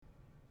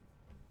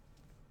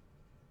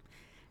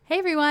Hey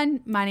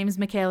everyone, my name is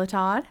Michaela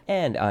Todd.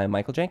 And I'm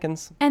Michael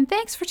Jenkins. And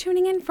thanks for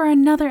tuning in for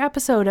another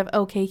episode of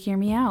OK Hear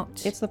Me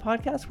Out. It's the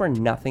podcast where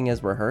nothing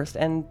is rehearsed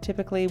and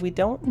typically we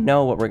don't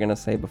know what we're going to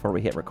say before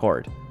we hit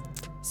record.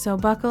 So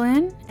buckle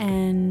in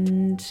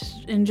and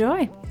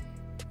enjoy.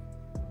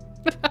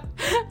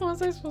 What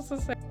was I supposed to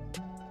say?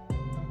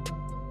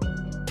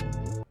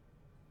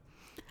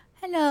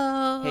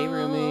 Hello. Hey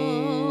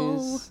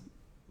roomies.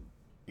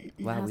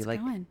 Wow, How's it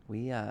going?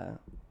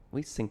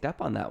 we synced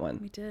up on that one.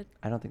 We did.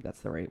 I don't think that's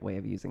the right way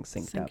of using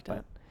synced up,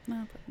 but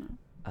No.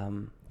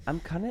 I'm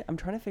trying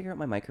to figure out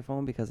my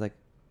microphone because like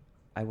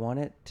I want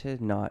it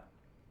to not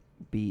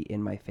be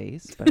in my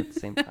face, but at the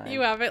same time You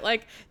have it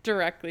like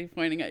directly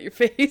pointing at your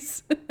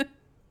face.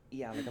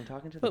 yeah, like I'm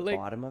talking to the like-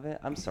 bottom of it.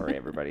 I'm sorry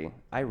everybody.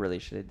 I really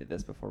should have did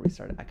this before we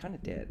started. I kind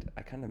of did.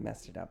 I kind of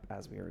messed it up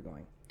as we were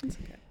going. It's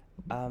okay.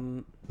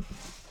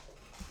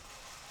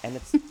 And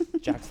it's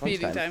Jack's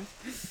Feeding lunchtime. time.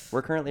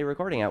 We're currently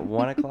recording at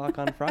 1 o'clock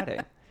on Friday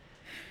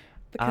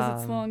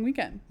Because it's a long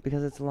weekend.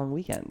 because it's a long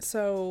weekend,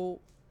 So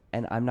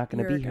and I'm not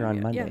going to be here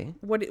on Monday.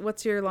 Yeah.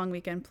 What's your long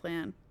weekend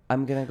plan?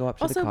 I'm going to go up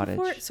to the cottage.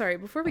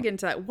 Before we get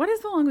into that, what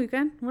is the long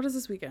weekend? What is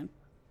this weekend?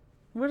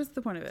 What is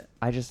the point of it?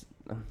 I just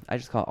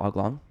call it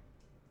Oglong.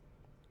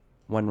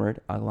 One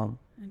word, Oglong.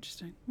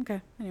 Interesting.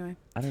 Okay. Anyway.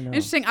 I don't know.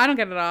 Interesting. I don't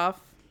get it off,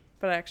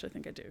 but I actually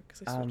think I do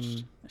because I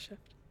switched my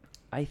shift.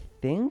 I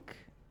think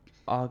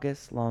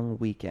August long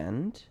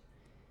weekend.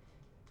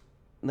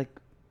 Like,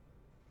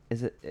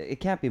 is it? It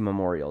can't be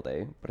Memorial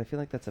Day, but I feel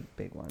like that's a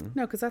big one.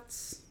 No, because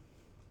that's.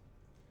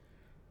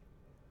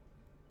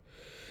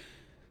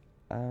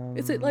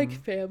 Is it like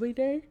Family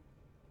Day?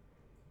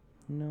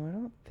 No, I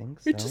don't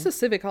think so. It's just a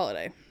civic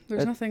holiday.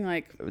 There's nothing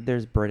like.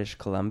 There's British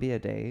Columbia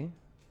Day,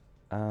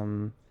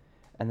 and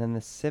then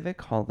the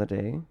civic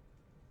holiday.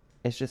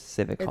 It's just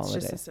civic holiday.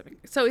 It's just a civic.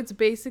 So it's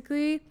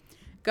basically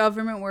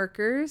government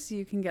workers.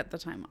 You can get the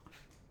time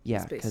off.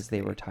 Yeah, because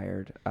they were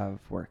tired of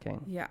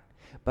working. Yeah.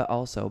 But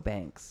also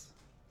banks,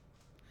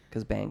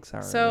 because banks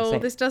are. the So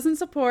same. this doesn't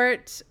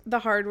support the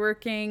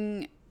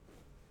hardworking,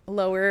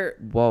 lower.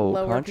 Whoa,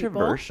 lower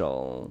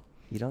controversial. People.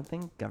 You don't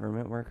think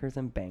government workers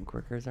and bank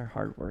workers are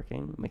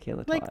hardworking,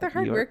 Michaela? Like Todd? they're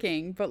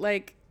hardworking, but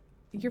like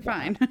you're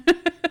fine.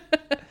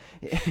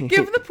 Give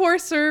Give the poor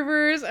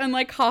servers and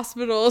like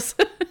hospitals.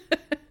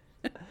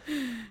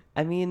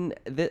 I mean,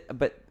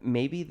 but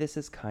maybe this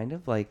is kind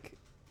of like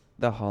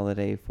the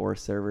holiday for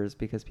servers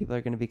because people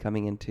are going to be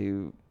coming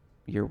into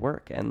your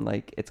work and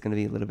like it's going to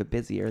be a little bit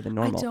busier than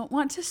normal. I don't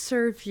want to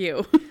serve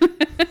you.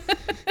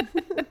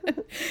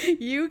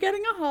 You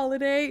getting a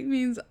holiday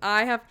means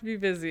I have to be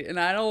busy, and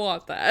I don't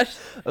want that.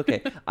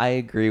 Okay, I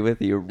agree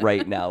with you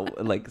right now,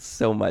 like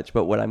so much.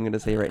 But what I'm going to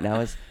say right now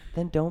is,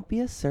 then don't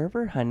be a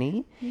server,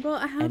 honey. Well,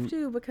 I have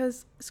to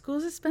because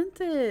school's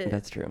expensive.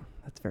 That's true.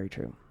 That's very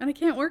true. And I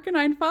can't work a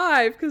 9 to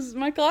 5 because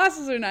my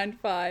classes are 9 to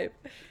 5.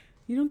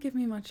 You don't give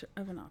me much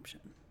of an option.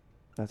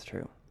 That's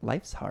true.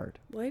 Life's hard.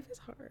 Life is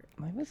hard.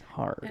 Life is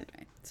hard.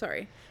 Anyway,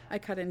 sorry. I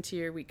cut into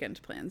your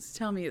weekend plans.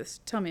 Tell me this.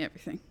 Tell me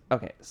everything.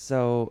 Okay,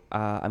 so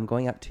I'm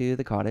going up to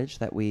the cottage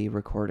that we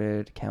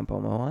recorded Camp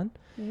Omo on.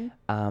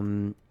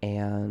 Mm-hmm.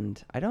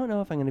 And I don't know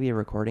if I'm going to be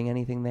recording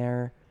anything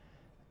there.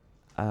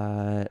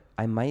 I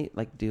might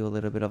like do a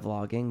little bit of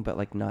vlogging, but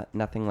like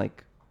nothing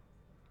like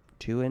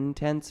too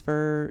intense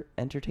for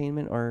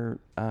entertainment or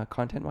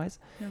content wise.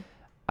 Yeah.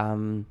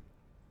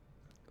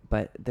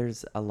 But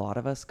there's a lot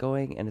of us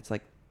going, and it's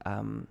like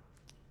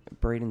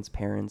Braden's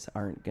parents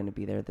aren't going to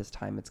be there this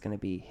time. It's going to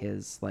be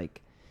his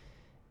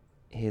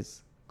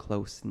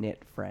close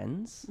knit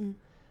friends.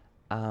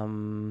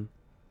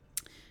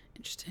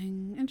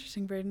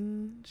 Interesting,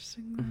 Braden.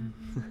 Interesting.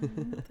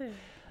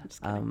 I'm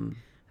just kidding.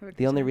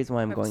 The only reason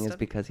why I'm going is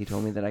because he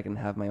told me that I can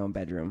have my own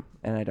bedroom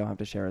and I don't have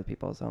to share with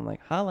people. So I'm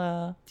like,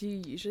 holla. Do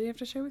you usually have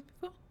to share with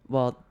people?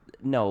 Well,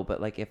 no, but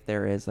like if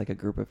there is like a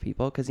group of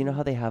people, because you know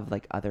how they have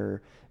like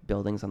other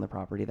buildings on the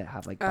property that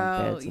have like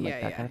bunk beds and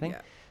like that kind of thing.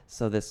 Yeah.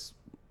 So this,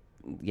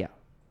 yeah.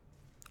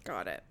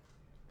 Got it.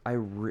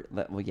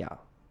 Well, yeah.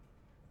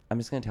 I'm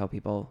just gonna tell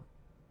people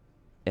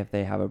if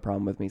they have a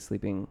problem with me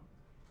sleeping.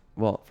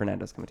 Well,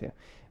 Fernando's coming too.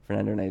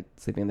 Fernando and I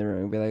sleeping in the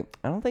room and be like,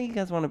 I don't think you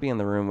guys want to be in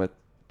the room with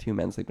two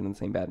men sleeping in the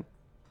same bed.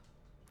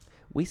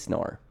 We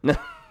snore. I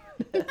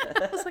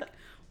was like,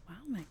 wow,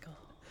 Michael,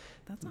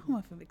 that's a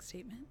homophobic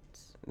statement.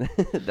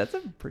 That's a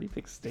pretty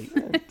big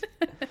statement.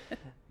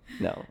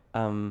 No.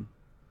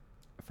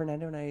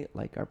 Fernando and I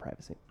like our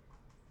privacy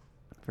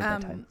for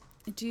bedtime.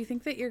 Do you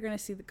think that you're going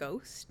to see the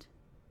ghost?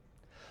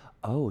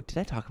 Oh, did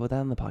I talk about that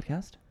on the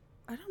podcast?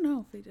 I don't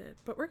know if we did,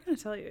 but we're going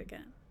to tell you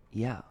again.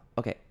 Yeah.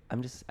 Okay.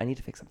 I need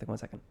to fix something. 1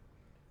 second.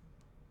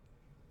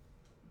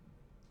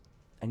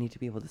 I need to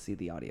be able to see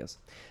the audios.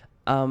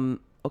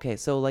 Okay.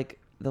 So like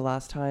the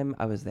last time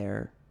I was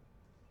there,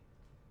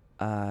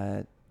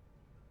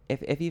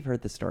 if you've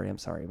heard the story, I'm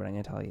sorry, but I'm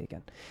going to tell you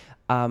again.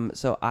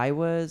 So I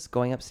was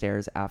going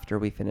upstairs after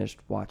we finished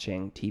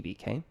watching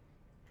TVK.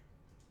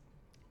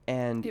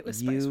 And it was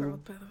Spice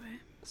World, by the way.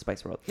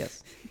 Spice World,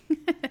 yes.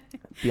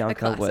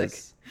 Bianca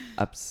was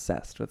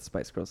obsessed with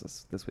Spice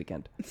Girls this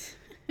weekend.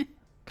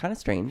 kind of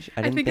strange.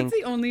 I I didn't think think.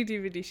 it's the only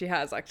DVD she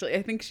has, actually.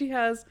 I think she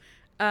has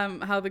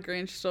How the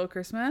Grinch Stole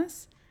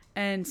Christmas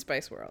and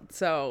Spice World.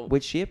 So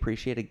Would she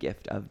appreciate a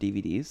gift of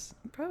DVDs?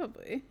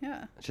 probably,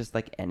 yeah. Just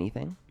like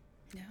anything?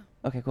 Yeah.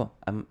 Okay, cool.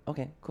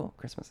 Okay, cool.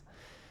 Christmas.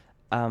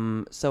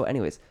 So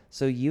anyways,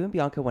 so you and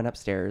Bianca went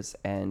upstairs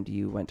and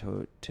you went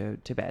to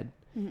bed,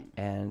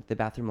 and the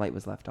bathroom light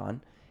was left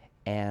on,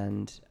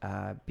 and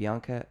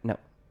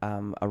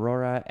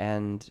Aurora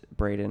and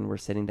Brayden were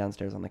sitting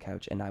downstairs on the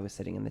couch, and I was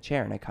sitting in the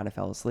chair, and I kind of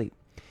fell asleep.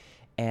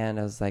 And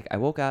I was like, I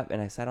woke up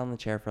and I sat on the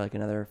chair for like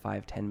another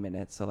 5-10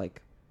 minutes. So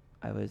like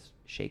I was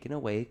shaken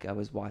awake. I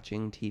was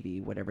watching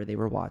TV, whatever they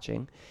were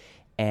watching.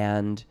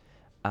 And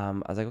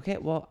I was like, okay,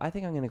 well, I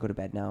think I'm going to go to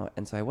bed now.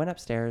 And so I went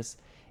upstairs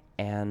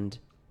and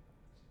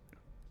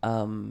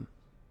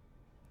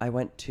I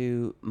went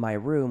to my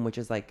room, which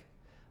is like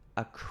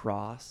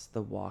across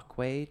the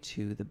walkway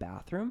to the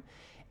bathroom.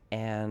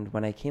 And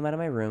when I came out of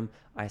my room,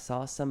 I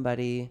saw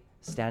somebody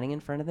standing in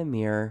front of the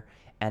mirror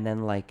and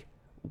then like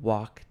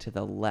walk to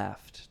the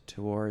left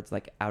towards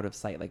like out of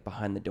sight, like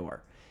behind the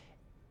door.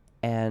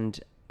 And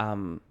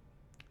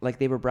like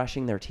they were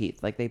brushing their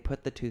teeth. Like they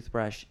put the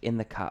toothbrush in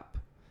the cup,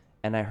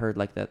 and I heard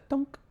like the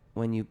thunk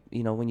when you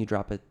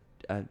drop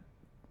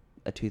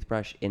a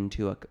toothbrush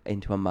into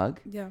a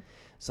mug. Yeah.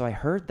 So I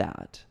heard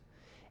that,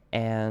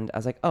 and I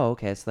was like, oh,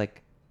 okay. It's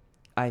like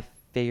I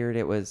figured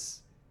it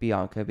was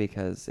Bianca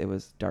because it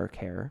was dark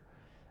hair,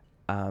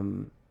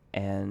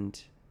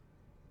 and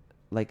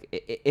like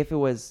if it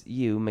was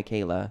you,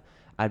 Michaela,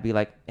 I'd be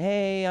like,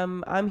 hey,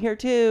 I'm here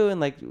too, and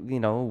like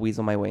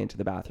weasel my way into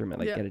the bathroom and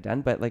like get it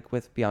done. But like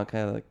with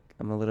Bianca, like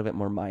I'm a little bit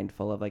more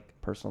mindful of like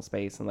personal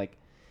space, and like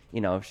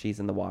if she's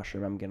in the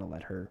washroom, I'm gonna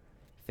let her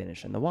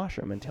finish in the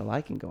washroom until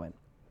I can go in.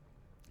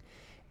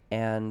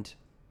 And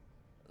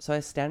so I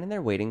was standing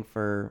there waiting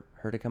for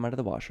her to come out of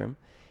the washroom,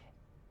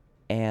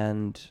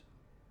 and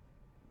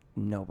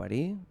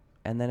nobody.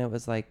 And then it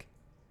was like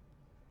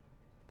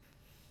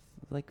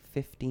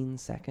 15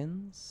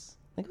 seconds.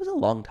 Like it was a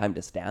long time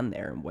to stand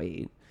there and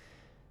wait.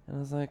 And I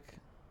was like,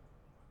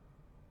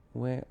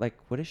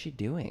 what is she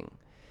doing?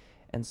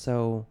 And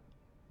so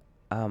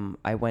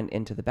I went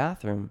into the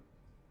bathroom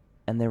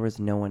and there was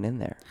no one in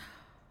there.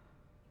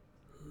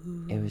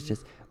 It was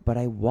just, but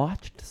I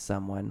watched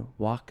someone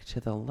walk to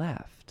the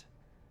left.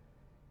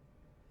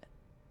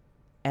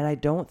 And I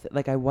don't,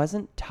 I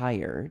wasn't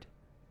tired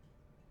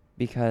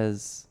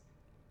because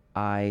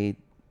I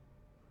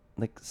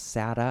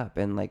sat up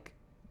and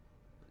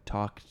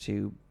talked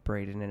to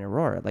Brayden and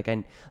Aurora.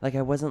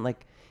 I wasn't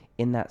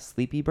in that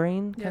sleepy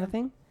brain kind of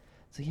thing.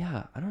 So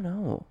yeah, I don't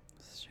know.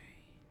 Strange.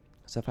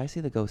 So if I see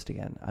the ghost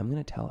again, I'm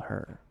going to tell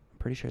her. I'm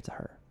pretty sure it's a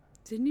her.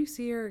 Didn't you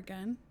see her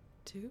again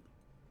too?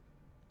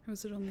 Or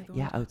was it only the one?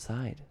 Yeah,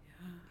 outside.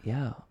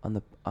 Yeah, on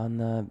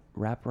the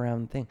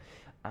wraparound thing.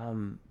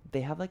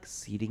 They have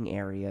seating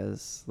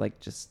areas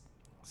just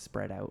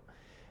spread out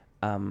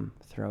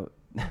throughout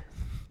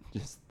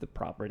just the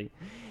property.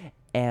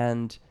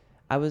 And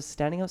I was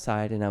standing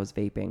outside and I was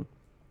vaping.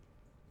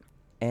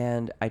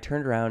 And I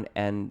turned around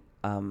and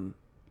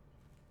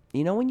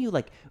when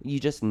you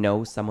just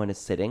know someone is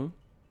sitting,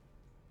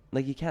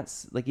 you can't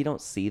you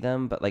don't see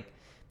them, but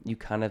you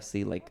kind of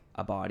see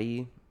a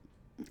body,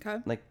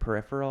 okay,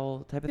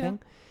 peripheral type of thing.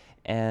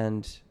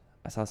 And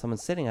I saw someone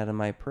sitting out of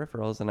my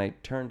peripherals, and I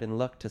turned and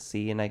looked to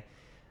see, and I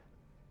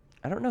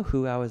don't know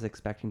who I was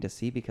expecting to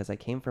see because I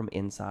came from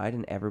inside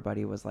and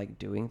everybody was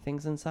doing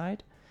things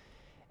inside.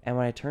 And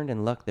when I turned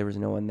and looked, there was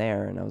no one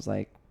there, and I was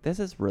like, this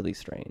is really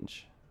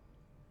strange.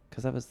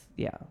 Because I was,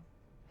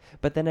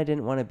 But then I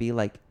didn't want to be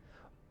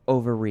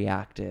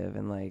overreactive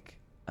and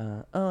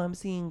oh, I'm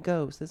seeing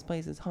ghosts. This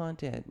place is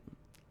haunted.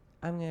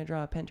 I'm going to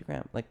draw a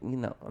pentagram.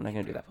 I'm not going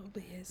to do that.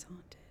 Probably is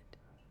haunted.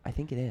 I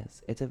think it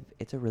is.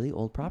 It's a really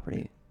old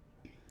property.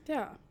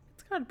 Yeah,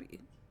 it's got to be.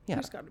 Yeah.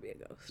 There's got to be a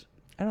ghost.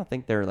 I don't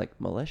think they're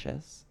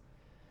malicious.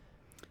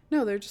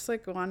 No, they're just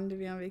wanting to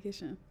be on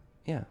vacation.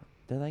 Yeah.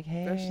 They're like,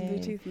 hey, brushing their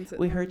teeth and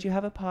we heard you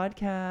have a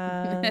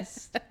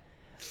podcast.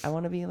 I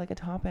want to be a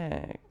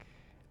topic.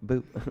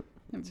 Boo.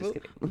 Just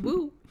kidding.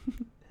 Boo.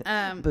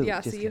 Boo,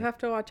 yeah, just so you kidding. have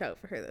to watch out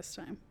for her this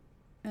time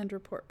and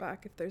report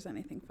back if there's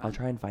anything fun. I'll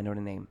try and find out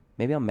a name.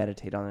 Maybe I'll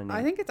meditate on a name.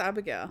 I think it's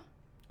Abigail.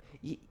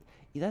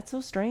 That's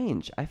so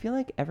strange. I feel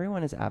like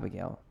everyone is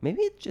Abigail.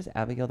 Maybe it's just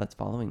Abigail that's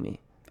following me.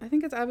 I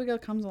think it's Abigail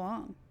Comes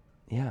Along.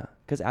 Yeah,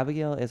 because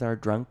Abigail is our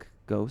drunk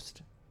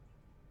ghost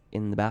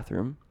in the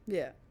bathroom.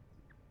 Yeah.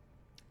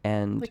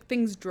 And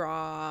things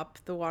drop,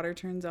 the water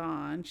turns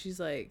on. She's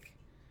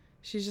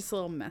just a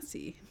little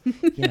messy.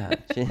 Yeah.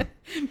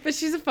 But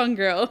she's a fun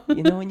girl.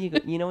 when you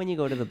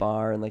go to the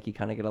bar and you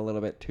kind of get a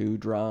little bit too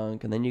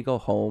drunk, and then you go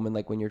home and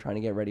when you're trying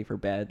to get ready for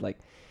bed,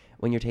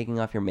 when you're taking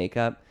off your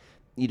makeup,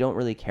 you don't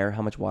really care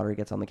how much water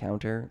gets on the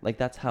counter.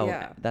 That's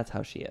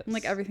how she is.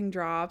 And everything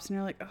drops and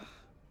you're like,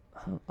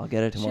 oh. I'll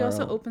get it tomorrow. She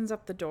also opens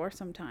up the door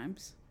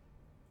sometimes.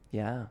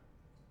 Yeah.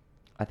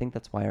 I think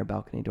that's why our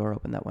balcony door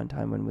opened that one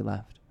time when we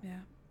left. Yeah.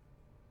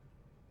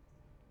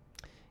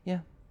 Yeah.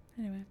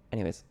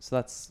 Anyways, so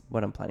that's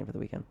what I'm planning for the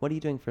weekend. What are you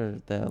doing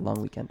for the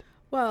long weekend?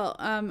 Well,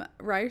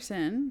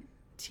 Ryerson,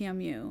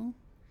 TMU,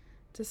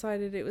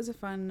 decided it was a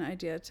fun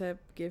idea to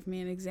give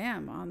me an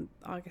exam on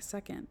August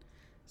 2nd.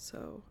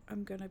 So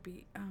I'm going to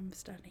be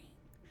studying.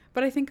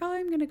 But I think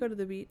I'm going to go to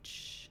the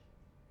beach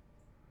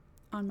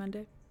on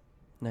Monday.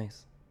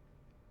 Nice.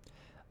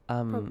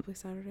 Probably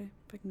Saturday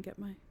if I can get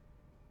my...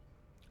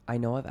 I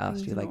know I've asked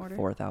things you in like order.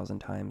 4,000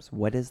 times.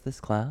 What is this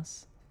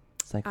class?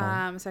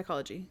 Psychology?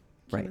 Psychology.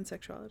 Right. Human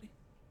sexuality.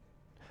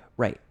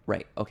 Right.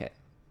 Okay.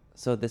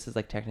 So this is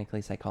like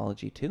technically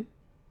psychology too?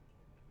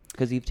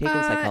 Because you've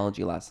taken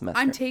psychology last semester.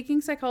 I'm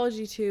taking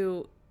psychology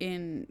 2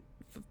 in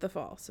the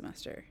fall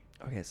semester.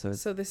 Okay, so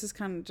it's So this is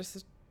kind of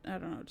just, I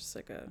don't know, just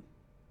like a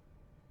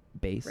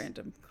base?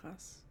 random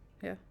class.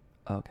 Yeah.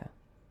 Okay.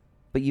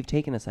 But you've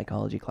taken a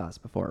psychology class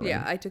before, right?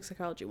 Yeah, I took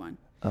psychology 1.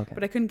 Okay.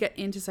 But I couldn't get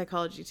into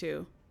psychology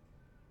 2.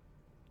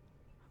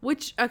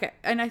 Which, okay,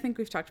 and I think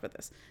we've talked about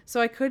this.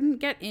 So I couldn't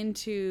get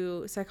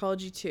into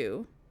psychology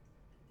 2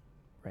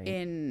 right.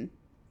 in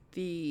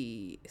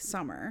the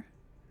summer,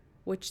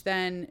 which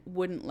then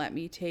wouldn't let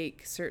me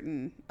take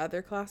certain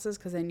other classes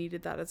because I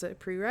needed that as a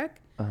prereq.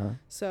 Uh-huh.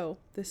 So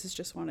this is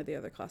just one of the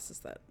other classes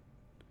that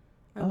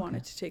I Okay.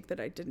 wanted to take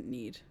that I didn't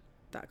need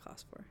that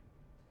class for.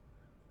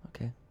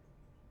 Okay.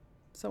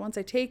 So once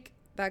I take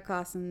that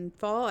class in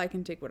fall, I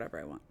can take whatever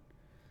I want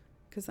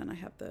because then I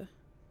have the...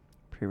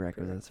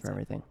 Prerequisites for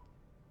everything.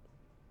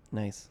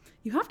 Nice.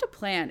 You have to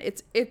plan.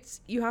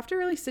 You have to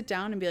really sit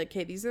down and be like,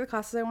 okay, these are the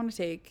classes I want to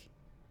take.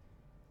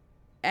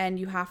 And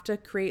you have to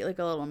create like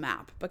a little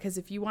map because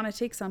if you want to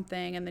take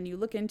something and then you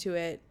look into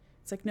it,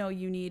 it's like, no,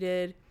 you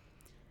needed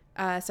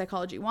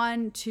psychology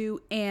 1,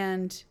 2,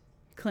 and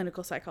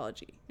clinical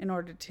psychology in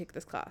order to take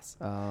this class.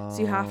 Oh.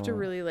 So you have to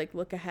really like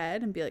look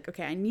ahead and be like,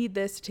 okay, I need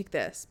this to take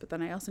this, but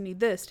then I also need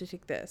this to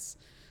take this.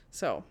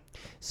 So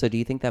do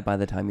you think that by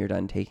the time you're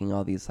done taking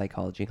all these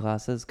psychology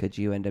classes, could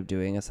you end up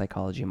doing a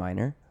psychology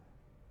minor?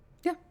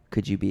 yeah.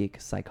 Could you be a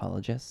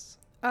psychologist?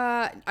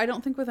 I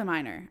don't think with a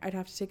minor. I'd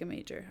have to take a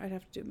major. I'd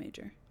have to do a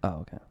major.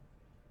 Oh,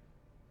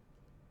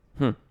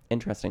 okay.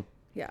 Interesting.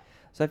 Yeah.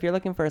 So if you're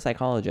looking for a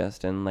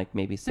psychologist in like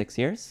maybe 6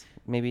 years,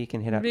 maybe you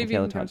can hit up Maybe you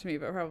Michaela can come Todd. to me,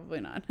 but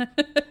probably not.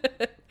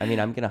 I mean,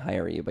 I'm going to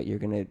hire you, but you're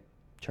going to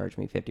charge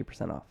me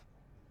 50% off.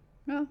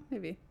 Well,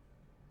 maybe.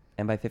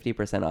 And by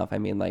 50% off, I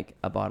mean like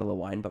a bottle of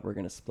wine, but we're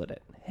going to split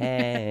it.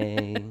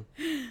 Hey.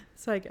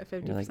 So I get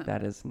 50%. You're like,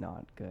 that is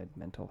not good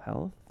mental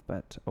health,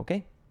 but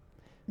okay.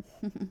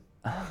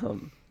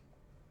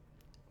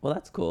 Well,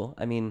 that's cool.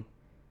 I mean,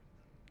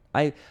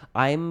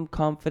 I'm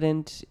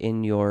confident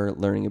in your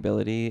learning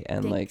ability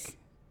and Thanks. like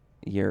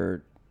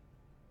your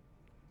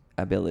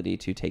ability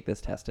to take this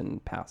test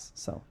and pass.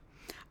 So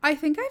I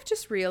think I've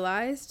just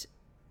realized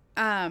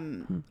I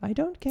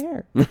don't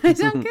care. I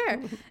don't care.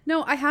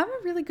 No, I have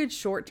a really good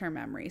short-term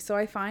memory. So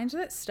I find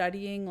that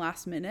studying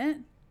last minute,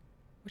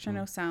 which I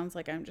know sounds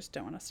like I just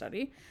don't want to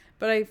study,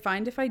 but I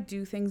find if I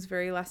do things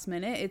very last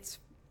minute,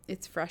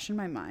 it's fresh in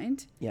my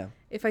mind. Yeah.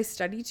 If I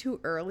study too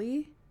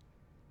early,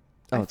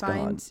 Oh, it's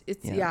gone.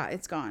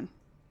 It's gone,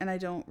 and I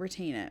don't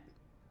retain it.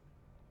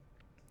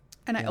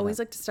 And I always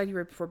like to study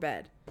right before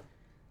bed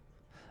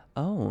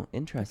Oh,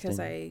 interesting. because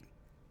I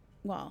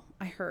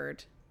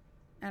heard,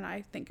 and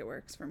I think it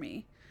works for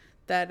me,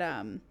 that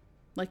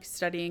like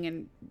studying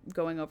and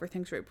going over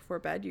things right before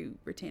bed, you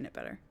retain it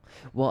better.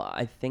 Well,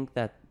 I think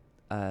that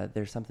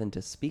there's something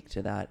to speak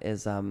to that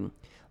is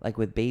like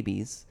with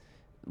babies,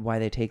 why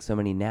they take so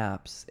many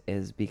naps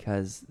is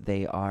because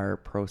they are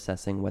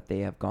processing what they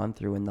have gone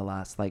through in the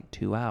last like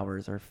 2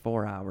 hours or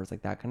 4 hours,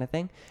 like that kind of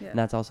thing. Yeah. And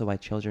that's also why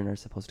children are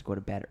supposed to go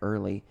to bed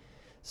early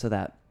so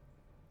that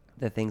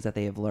the things that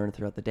they have learned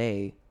throughout the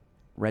day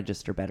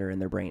register better in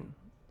their brain.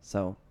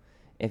 So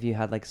if you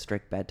had like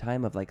strict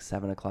bedtime of like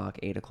 7 o'clock,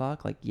 8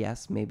 o'clock, like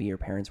yes, maybe your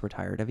parents were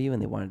tired of you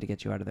and they wanted to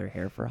get you out of their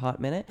hair for a hot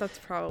minute. That's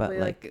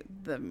probably like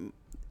the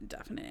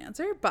definite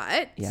answer,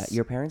 but yeah,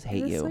 your parents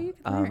hate it is you. so you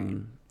can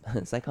learn.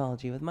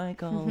 Psychology with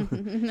Michael.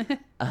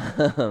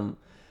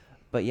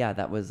 But yeah,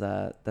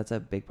 that's a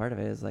big part of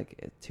it is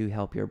like to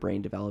help your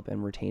brain develop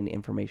and retain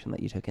information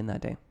that you took in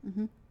that day.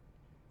 Mm-hmm.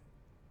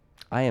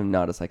 I am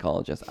not a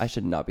psychologist. I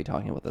should not be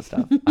talking about this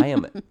stuff. I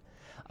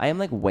am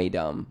like way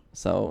dumb.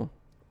 So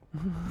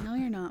No,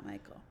 you're not,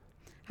 Michael.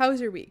 How was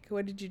your week?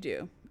 What did you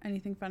do?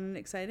 Anything fun and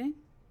exciting?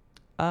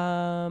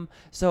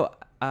 So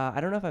I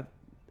don't know if I've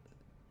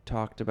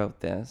talked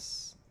about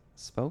this,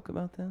 spoke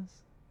about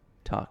this,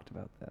 talked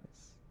about this.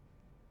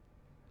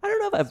 I don't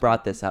know if I've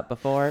brought this up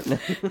before. So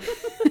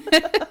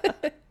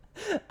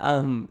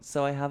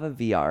I have a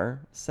VR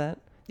set,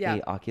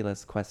 the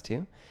Oculus Quest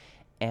 2,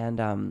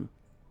 and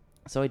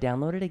so I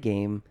downloaded a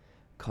game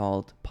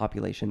called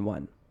Population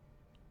 1,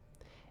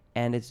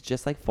 and it's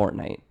just like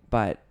Fortnite,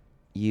 but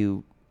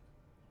you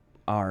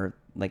are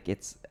like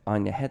it's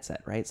on a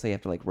headset, right? So you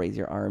have to like raise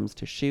your arms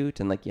to shoot,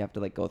 and like you have to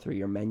like go through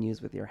your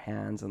menus with your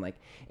hands, and like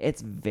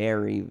it's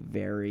very,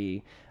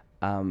 very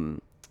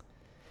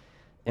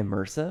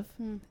immersive.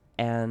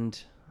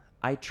 And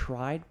I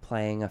tried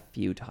playing a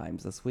few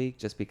times this week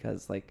just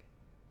because like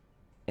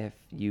if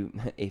you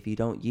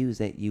don't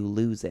use it, you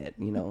lose it,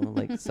 you know?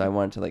 Like so I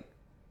wanted to like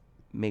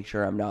make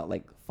sure I'm not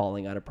like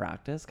falling out of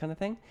practice kind of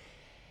thing.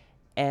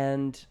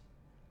 And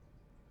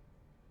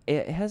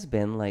it has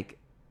been like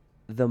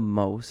the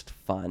most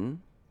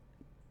fun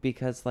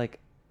because like,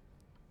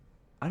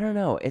 I don't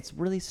know, it's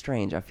really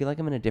strange. I feel like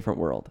I'm in a different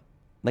world.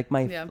 Like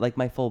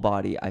my full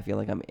body, I feel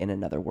like I'm in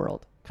another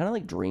world. Kind of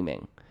like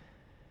dreaming.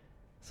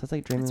 So it's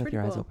like dreaming That's with pretty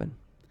your eyes cool. open.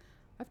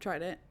 I've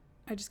tried it.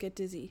 I just get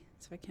dizzy,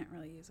 so I can't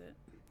really use it.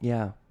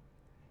 Yeah.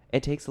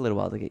 It takes a little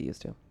while to get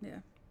used to. Yeah.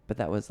 But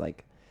that was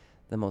like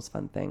the most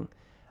fun thing.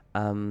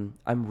 I'm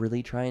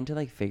really trying to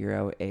like figure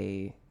out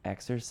a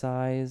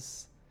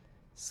exercise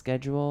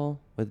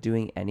schedule with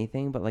doing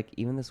anything, but like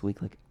even this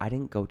week, like I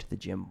didn't go to the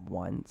gym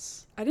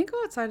once. I didn't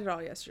go outside at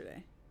all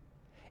yesterday.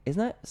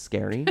 Isn't that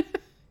scary?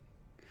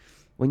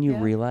 When you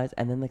Yeah. realize,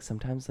 and then like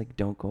sometimes like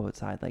don't go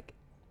outside like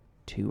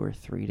 2 or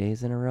 3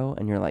 days in a row,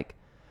 and you're like,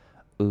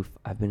 oof,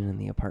 I've been in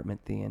the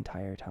apartment the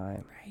entire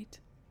time. Right.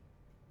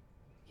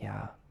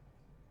 Yeah.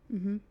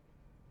 Mm-hmm.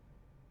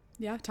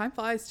 Yeah, time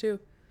flies too.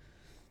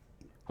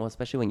 Well,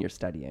 especially when you're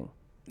studying.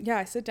 Yeah,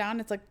 I sit down,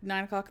 it's like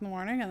 9 o'clock in the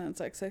morning, and then it's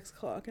like 6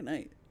 o'clock at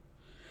night.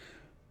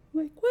 I'm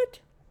like, what?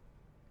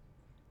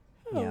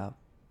 Oh. Yeah.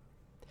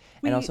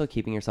 And also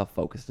keeping yourself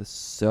focused is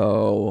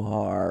so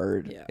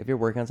hard. Yeah. If you're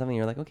working on something,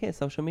 you're like, okay,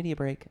 social media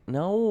break.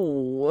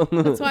 No.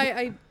 That's why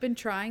I've been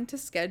trying to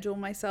schedule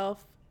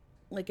myself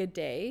like a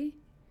day.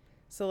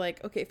 So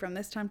like, okay, from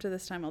this time to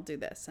this time, I'll do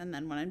this. And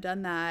then when I'm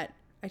done that,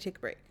 I take a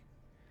break.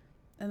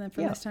 And then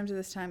from this time to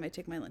this time, I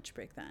take my lunch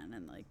break then.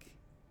 And like,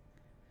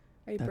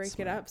 I That's break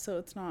smart. it up. So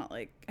it's not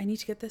like, I need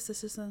to get this.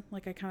 This isn't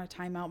like, I kind of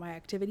time out my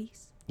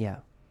activities. Yeah.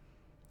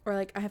 Or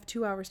like, I have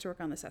 2 hours to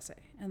work on this essay.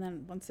 And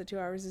then once the 2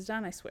 hours is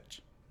done, I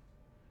switch.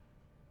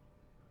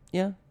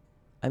 Yeah.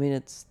 I mean,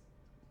 it's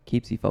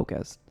keeps you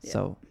focused. Yeah.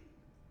 So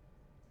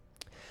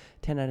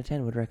 10 out of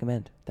 10 would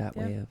recommend that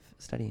way of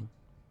studying.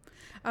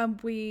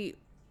 We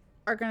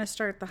are going to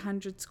start the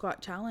 100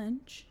 squat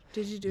challenge.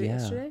 Did you do it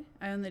yesterday?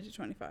 I only did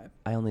 25.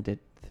 I only did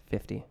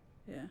 50.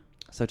 Yeah.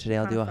 So today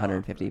I'll do Kinda fell off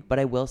 150. of it. But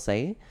I will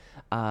say,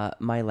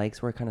 my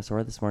legs were kind of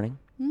sore this morning.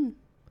 Mm.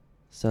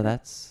 So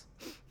that's,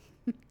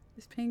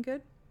 Is pain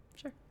good?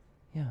 Sure.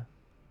 yeah.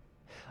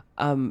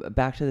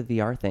 Back to the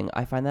VR thing.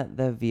 I find that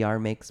the VR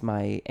makes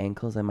my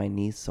ankles and my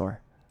knees sore.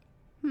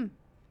 Because I'm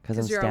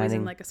Because you're always in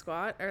standing. like a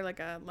squat or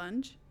like a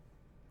lunge.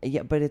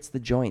 Yeah, but it's the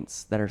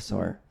joints that are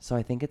sore. So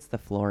I think it's the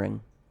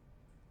flooring.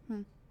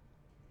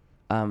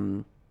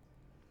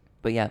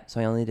 But yeah, so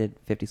I only did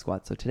 50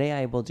 squats. So today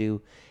I will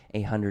do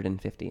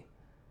 150.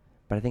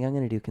 But I think I'm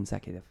going to do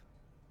consecutive.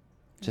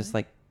 Just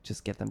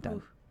get them done.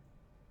 Oof.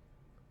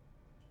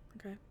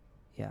 Okay.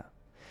 Yeah.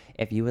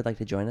 If you would like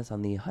to join us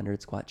on the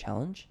 100 squat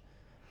challenge,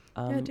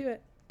 Yeah, do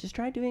it. just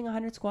try doing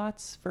 100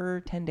 squats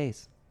for 10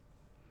 days.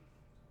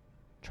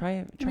 Try I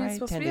mean, it's 10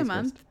 supposed to be days a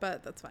month, first.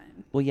 but that's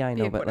fine. Well, yeah, I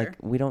Be a know, but like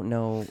quarter. we don't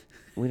know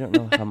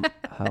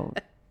how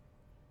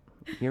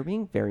you're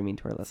being very mean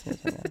to our listeners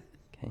right now.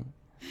 Okay.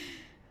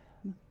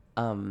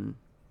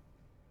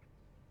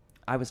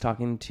 I was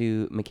talking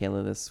to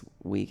Michaela this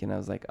week and I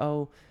was like,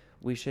 "Oh,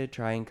 we should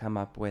try and come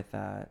up with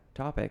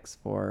topics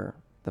for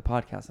the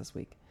podcast this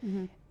week."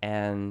 Mm-hmm.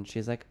 And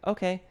she's like,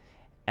 "Okay."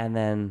 And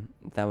then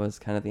that was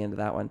kind of the end of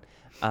that one.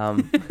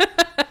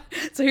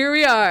 So here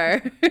we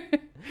are.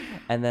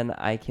 And then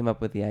I came up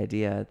with the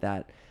idea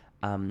that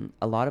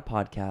a lot of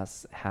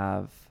podcasts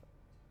have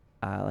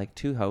like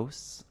 2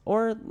 hosts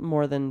or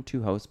more than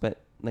 2 hosts,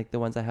 but like the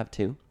ones that have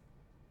 2.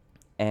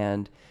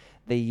 And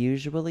they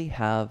usually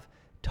have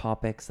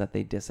topics that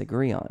they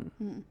disagree on,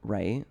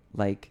 right?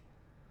 Like,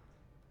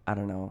 I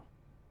don't know,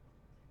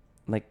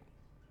 like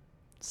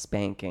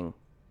spanking.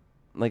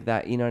 Like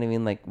that, you know what I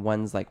mean? Like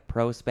one's like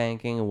pro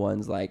spanking,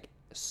 one's like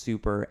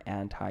super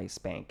anti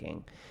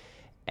spanking.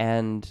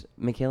 And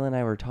Michaela and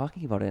I were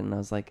talking about it, and I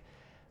was like,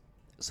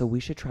 so we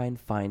should try and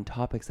find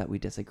topics that we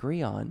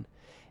disagree on.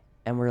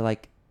 And we're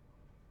like,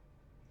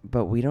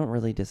 but we don't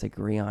really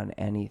disagree on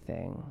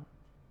anything.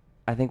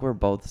 I think we're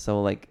both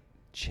so like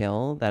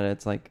chill that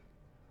it's like,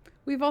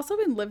 We've also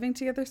been living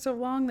together so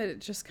long that it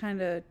just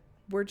kind of,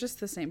 we're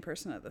just the same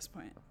person at this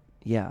point,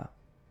 yeah,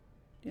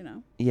 you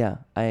know? yeah,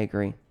 I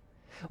agree.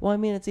 Well, I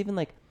mean, it's even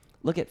like,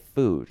 look at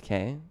food,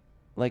 okay?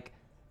 Like,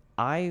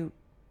 I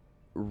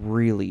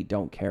really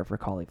don't care for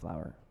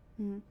cauliflower.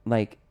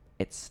 Like,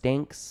 it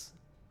stinks.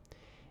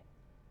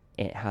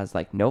 It has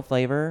like no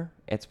flavor.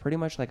 It's pretty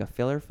much like a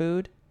filler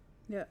food.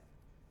 Yeah.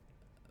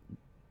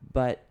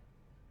 But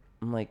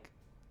I'm like,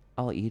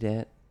 I'll eat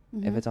it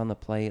if it's on the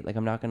plate. Like,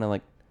 I'm not gonna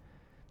like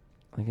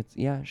it's,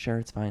 yeah, sure,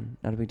 it's fine,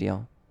 not a big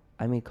deal.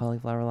 I made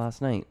cauliflower last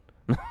night.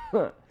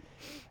 But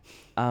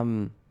like,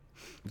 And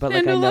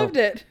I know, loved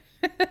it.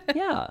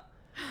 yeah,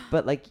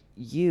 but like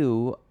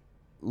you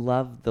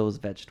love those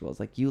vegetables.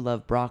 Like you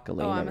love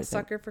broccoli. Oh, and I'm a everything.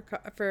 sucker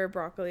for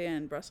broccoli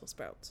and Brussels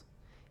sprouts.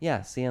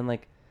 Yeah, see, and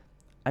like,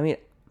 I mean,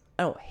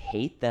 I don't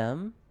hate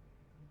them,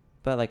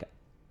 but like,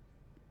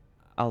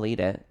 I'll eat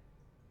it.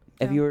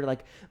 If Yeah. you were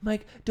like,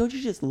 Mike, don't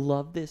you just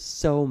love this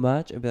so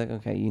much? I'd be like,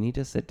 okay, you need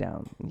to sit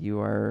down. You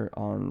are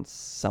on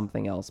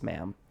something else,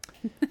 ma'am.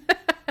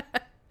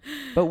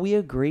 But we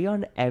agree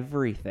on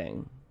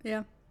everything.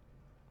 Yeah.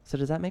 So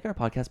does that make our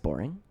podcast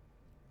boring?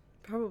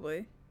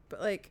 Probably.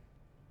 But like,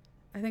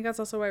 I think that's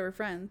also why we're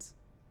friends.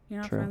 You're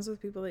not True. friends with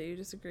people that you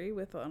disagree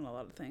with on a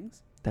lot of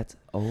things. That's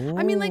oh.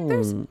 I mean, like,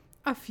 there's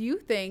a few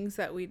things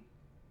that we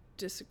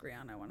disagree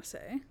on, I want to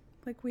say.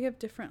 Like, we have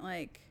different,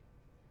 like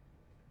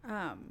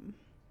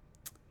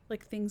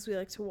things we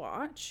like to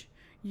watch.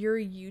 You're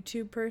a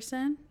YouTube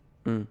person.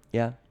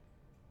 Yeah.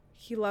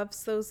 He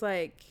loves those,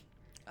 like,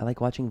 I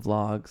like watching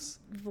vlogs,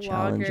 vloggers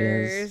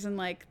challenges. and,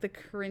 like, the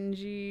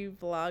cringy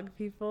vlog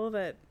people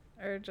that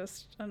are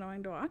just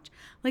annoying to watch.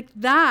 Like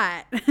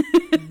that.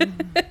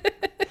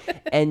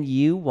 And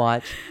you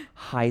watch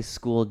high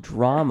school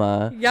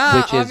drama, Yeah,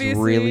 which is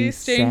obviously really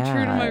staying sad.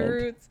 true to my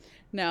roots.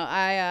 No,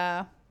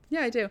 I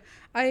do.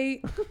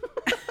 I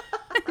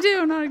do.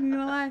 I'm not even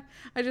gonna lie.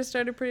 I just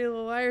started Pretty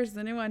Little Liars,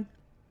 the new one.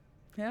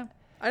 Yeah,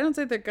 I don't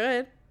say they're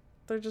good.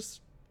 They're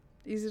just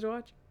easy to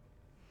watch.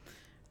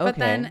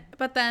 Okay.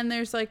 But then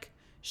there's like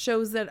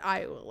shows that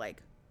I will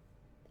like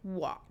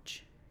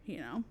watch, you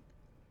know.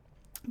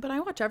 But I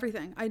watch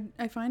everything.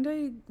 I find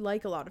I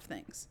like a lot of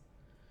things.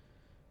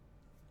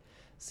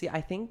 See,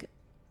 I think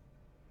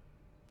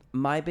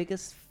my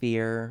biggest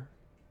fear,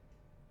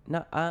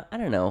 I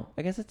don't know.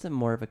 I guess it's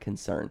more of a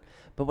concern.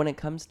 But when it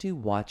comes to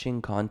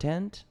watching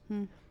content,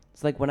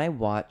 it's like when I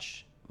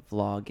watch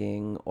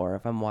vlogging or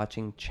if I'm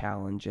watching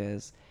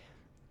challenges,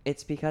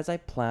 it's because I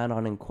plan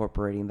on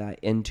incorporating that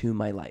into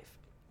my life,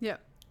 Yeah.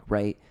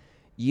 right?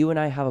 You and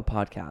I have a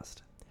podcast.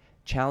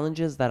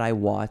 Challenges that I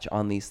watch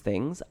on these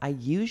things, I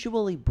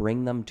usually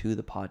bring them to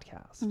the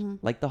podcast,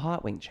 like the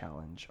hot wing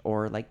challenge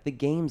or like the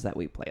games that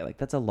we play. Like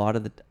that's a lot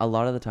of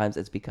the times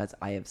it's because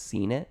I have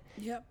seen it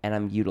Yep. and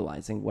I'm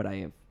utilizing what I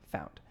have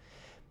found.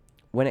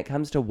 When it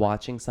comes to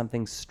watching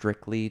something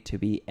strictly to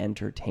be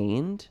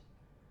entertained,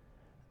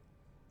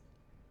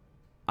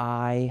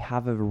 I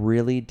have a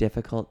really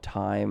difficult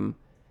time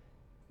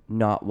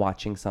not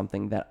watching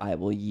something that I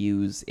will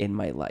use in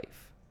my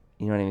life.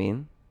 You know what I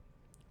mean?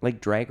 Like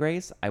Drag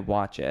Race, I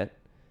watch it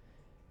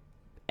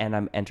and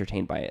I'm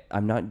entertained by it.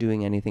 I'm not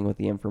doing anything with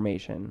the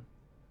information.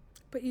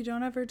 But you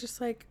don't ever just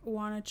like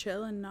want to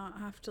chill and not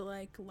have to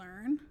like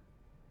learn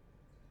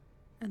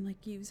and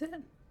like use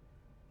it?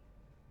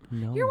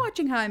 No. You're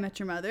watching How I Met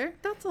Your Mother.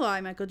 That's a lie,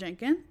 Michael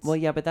Jenkins. Well,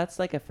 yeah, but that's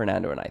like a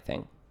Fernando and I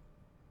thing.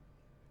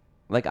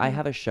 Like I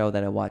have a show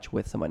that I watch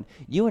with someone.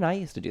 You and I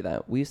used to do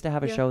that. We used to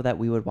have a show that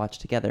we would watch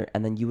together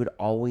and then you would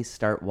always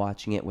start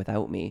watching it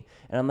without me.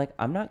 And I'm like,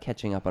 I'm not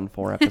catching up on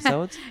 4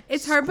 episodes.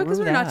 It's hard because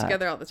Screw we're not that.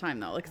 together all the time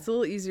though. Like it's a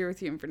little easier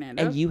with you and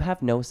Fernando. And you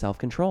have no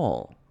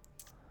self-control.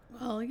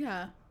 Well,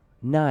 yeah.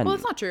 None. Well,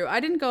 it's not true. I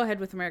didn't go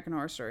ahead with American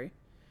Horror Story.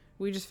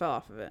 We just fell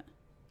off of it.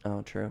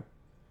 Oh, true.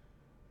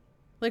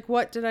 Like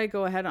what did I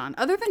go ahead on?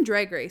 Other than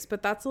Drag Race,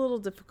 but that's a little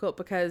difficult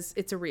because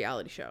it's a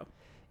reality show.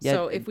 Yeah,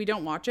 so if we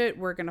don't watch it,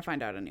 we're going to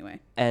find out anyway.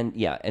 And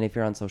yeah, and if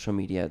you're on social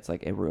media, it's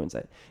like it ruins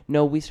it.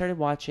 No, we started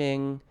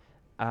watching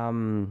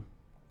Oh,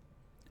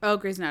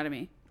 Grey's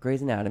Anatomy.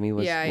 Grey's Anatomy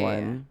was Yeah.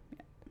 one.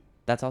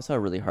 That's also a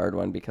really hard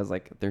one because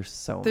like there's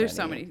so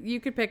many.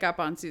 You could pick up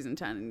on season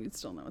 10 and you'd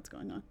still know what's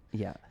going on.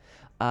 Yeah.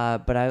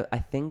 But I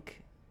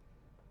think,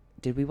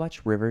 did we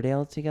watch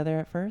Riverdale together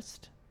at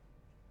first?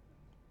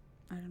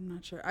 I'm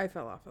not sure. I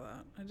fell off of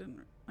that. I didn't.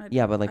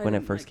 Yeah, but like I when it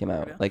didn't first came out,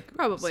 Riverdale. like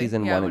Probably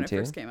season yeah, 1 when and 2. it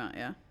first came out,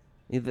 yeah.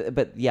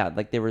 But yeah,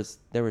 like there was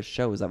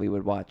shows that we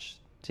would watch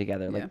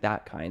together, like Yeah.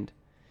 that kind.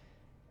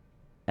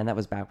 And that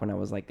was back when I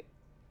was like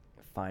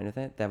fine with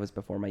it. That was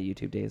before my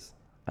YouTube days.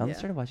 I only Yeah.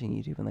 started watching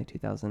YouTube in like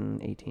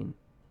 2018.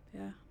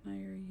 Yeah, now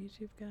you're a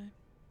YouTube guy.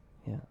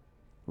 Yeah.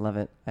 Love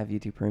it. I have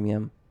YouTube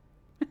Premium.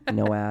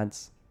 No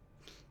ads.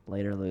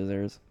 Later,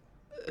 losers.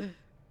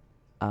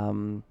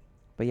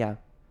 But yeah.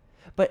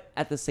 But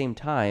at the same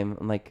time,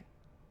 I'm like,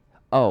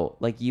 oh,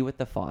 like you with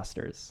the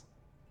Fosters.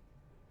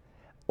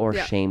 Or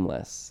Yeah.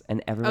 Shameless.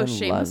 And everyone loves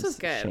Shameless was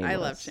good. Shameless. I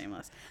love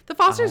Shameless. The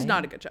Foster's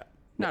not a good show.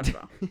 Not at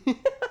all.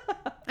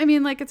 I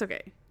mean, like, it's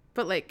okay.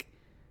 But, like,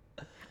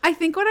 I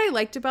think what I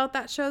liked about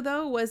that show,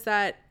 though, was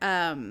that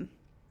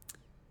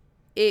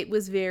it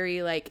was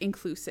very, like,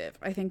 inclusive.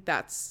 I think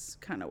that's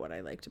kind of what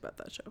I liked about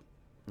that show.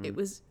 It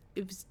was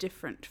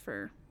different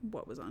for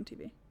what was on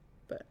TV.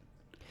 But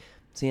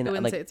See, I and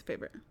wouldn't like, say it's a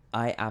favorite.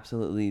 I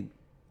absolutely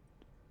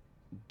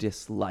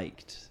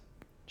disliked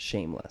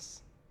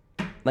Shameless.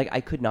 Like,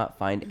 I could not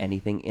find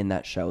anything in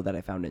that show that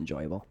I found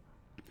enjoyable.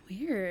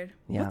 Weird.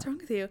 Yeah. What's wrong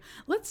with you?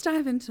 Let's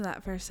dive into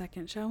that for a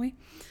second, shall we?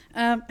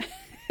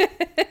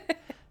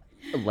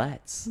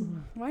 Let's.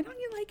 Why don't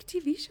you like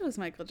TV shows,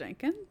 Michael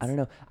Jenkins? I don't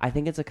know. I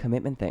think it's a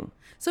commitment thing.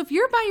 So if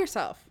you're by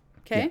yourself,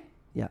 okay,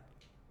 Yeah.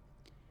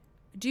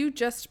 do you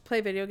just play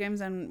video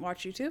games and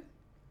watch YouTube?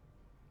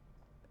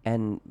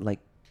 And, like,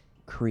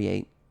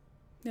 create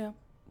Yeah.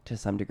 to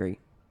some degree.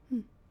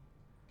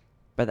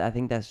 But I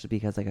think that's just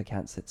because, like, I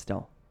can't sit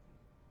still.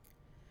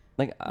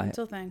 Like,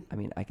 Mental thing. I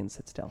mean, I can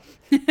sit still.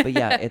 But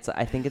yeah,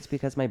 I think it's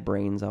because my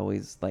brain's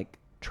always, like,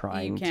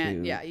 trying You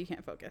can't. to. Yeah, you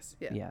can't focus.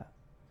 Yeah. Yeah.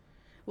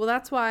 Well,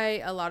 that's why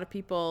a lot of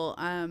people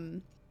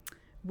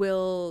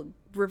will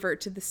revert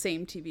to the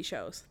same TV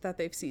shows that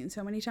they've seen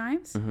so many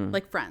times,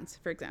 like Friends,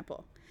 for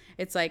example.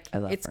 It's like, I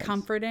love it's Friends.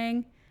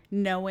 comforting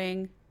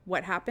knowing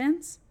what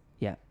happens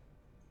Yeah.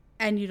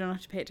 and you don't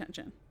have to pay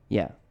attention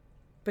Yeah.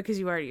 because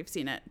you already have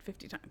seen it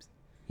 50 times.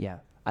 Yeah.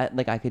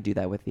 I could do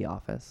that with The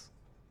Office,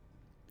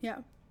 Yeah.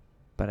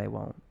 but I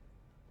won't.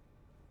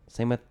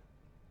 Same with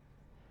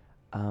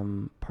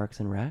Parks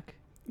and Rec.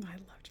 Oh, I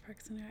loved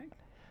Parks and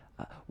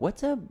Rec.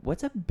 What's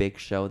a big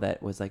show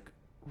that was like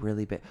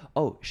really big?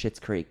 Oh, Schitt's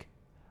Creek.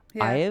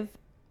 Yeah.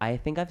 I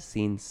think I've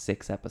seen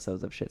 6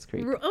 episodes of Schitt's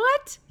Creek.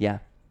 What? Yeah.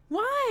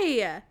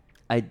 Why?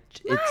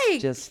 It's Mike!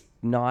 just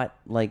not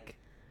like,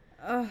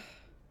 Ugh.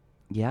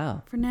 yeah.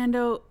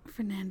 Fernando.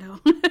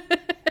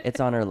 It's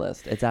on our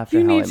list. It's after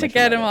You How I need Met to Your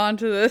get him Mother.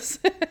 onto this.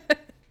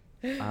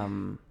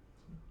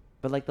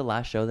 But like the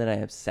last show that I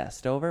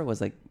obsessed over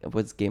was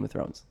Game of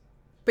Thrones.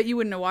 But you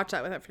wouldn't have watched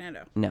that without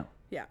Fernando. No,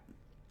 Yeah.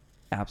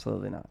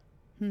 absolutely not.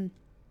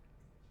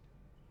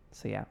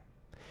 So yeah.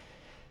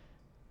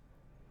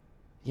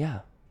 Yeah.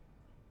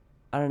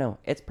 I don't know.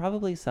 It's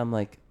probably some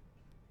like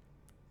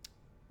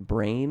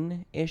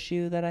brain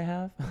issue that I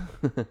have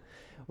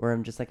where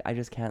I'm just like, I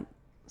just can't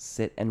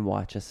sit and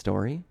watch a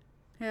story.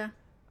 Yeah.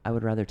 I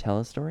would rather tell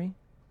a story.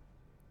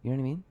 You know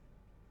what I mean?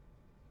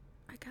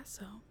 I guess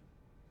so.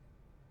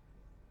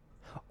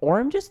 Or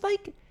I'm just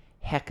like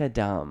hecka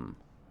dumb.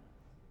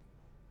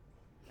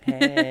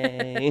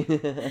 Hey.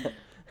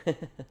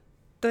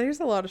 There's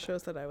a lot of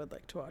shows that I would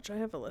like to watch. I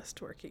have a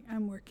list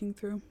I'm working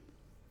through.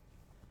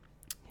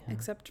 Yeah.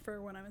 Except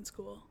for when I'm in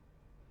school.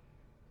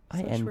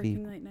 I Slash envy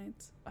working late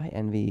nights. I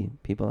envy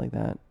people like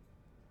that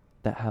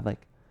have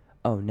like,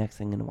 oh, next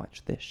I'm gonna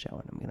watch this show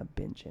and I'm gonna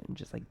binge it and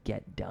just like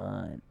get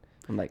done.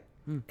 I'm like,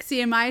 See,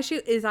 and my issue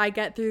is I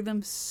get through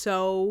them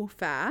so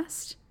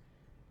fast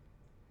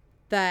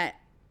that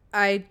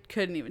I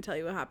couldn't even tell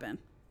you what happened.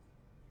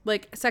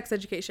 Like Sex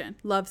Education.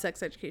 Love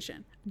Sex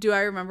Education. Do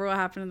I remember what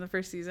happened in the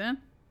first season?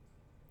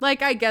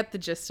 Like, I get the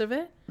gist of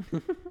it.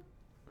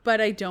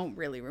 But I don't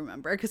really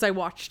remember because I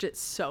watched it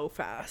so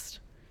fast.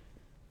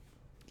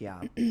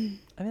 yeah.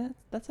 I mean,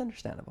 that's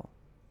understandable.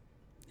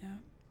 Yeah.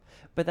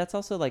 But that's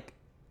also like,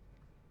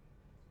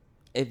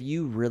 if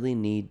you really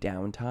need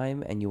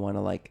downtime and you want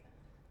to like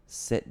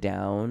sit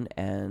down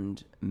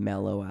and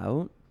mellow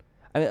out.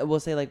 I mean, we'll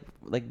say like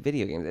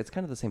video games. It's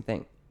kind of the same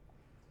thing.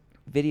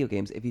 Video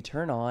games, if you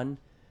turn on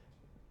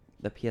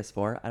the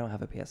PS4, I don't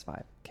have a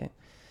PS5, okay?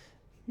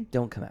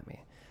 Don't come at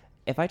me.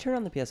 If I turn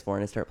on the PS4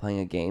 and I start playing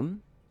a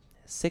game,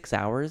 6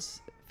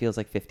 hours feels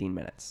like 15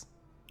 minutes.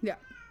 Yeah.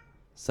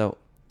 So,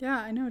 Yeah,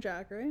 I know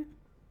Jack, right?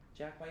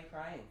 Jack, why are you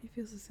crying? He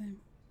feels the same.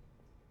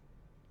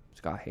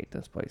 Scott, I hate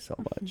this place so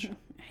much.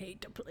 I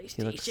hate the PlayStation.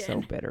 He looks so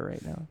bitter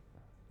right now.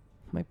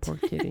 My poor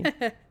kitty.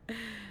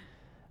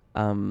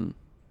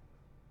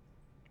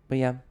 But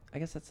yeah, I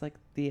guess that's like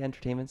the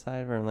entertainment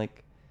side, where I'm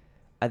like,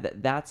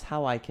 that's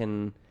how I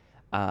can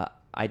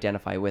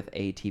identify with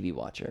a TV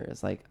watcher.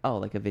 It's like, oh,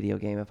 like a video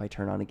game. If I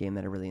turn on a game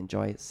that I really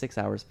enjoy, 6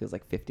 hours feels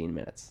like 15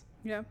 minutes.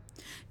 Yeah.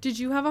 Did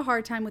you have a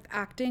hard time with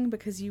acting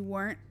because you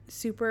weren't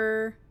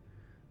super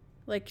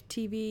like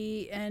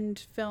TV and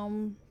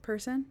film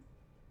person?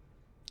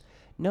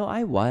 No,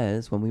 I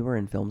was when we were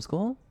in film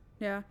school.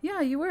 Yeah.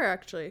 Yeah, you were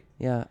actually.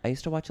 Yeah, I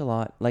used to watch a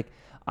lot. Like,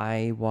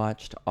 I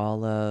watched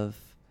all of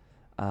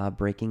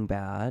Breaking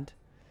Bad.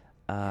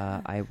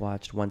 I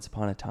watched Once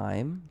Upon a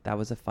Time. That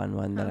was a fun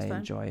one that I fun.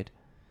 enjoyed.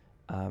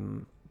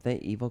 The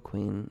Evil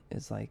Queen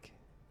is like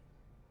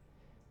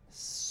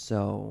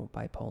so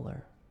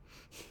bipolar.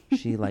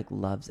 She like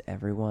loves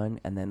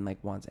everyone and then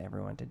like wants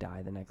everyone to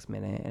die the next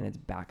minute, and it's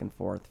back and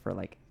forth for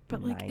like.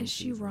 But like, 9 is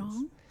she seasons.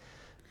 wrong?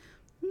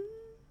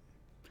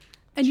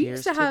 And you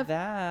used to have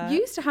that. you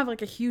used to have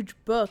like a huge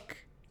book,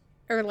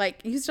 or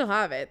like you still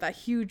have it, that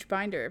huge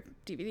binder of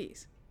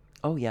DVDs.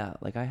 Oh yeah,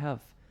 like I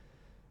have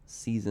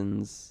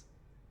seasons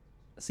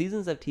of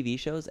TV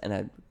shows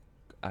and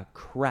a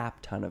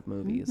crap ton of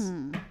movies.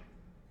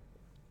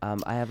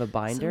 I have a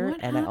binder, So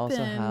what and I also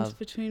happened have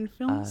between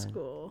film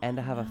school and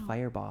I have a Wow.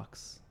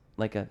 firebox,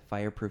 like a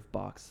fireproof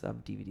box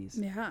of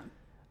DVDs. Yeah.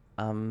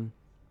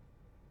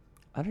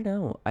 I don't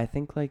know. I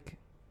think like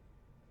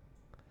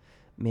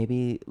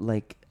maybe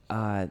like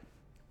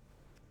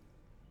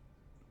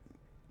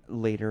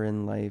later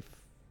in life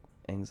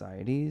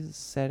anxieties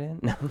set in.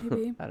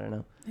 Maybe. I don't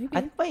know. Maybe.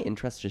 I think my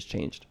interest just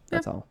changed.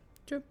 That's all.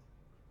 True.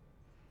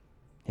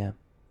 Yeah.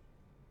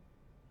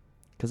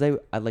 Because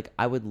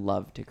I would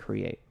love to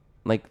create,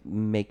 like,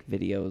 make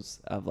videos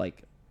of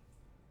like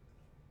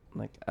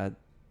a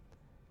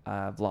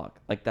vlog.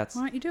 Like that's.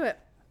 Why don't you do it?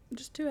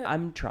 Just do it.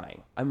 I'm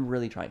trying. I'm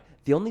really trying.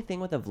 The only thing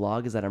with a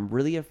vlog is that I'm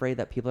really afraid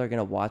that people are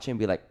gonna watch it and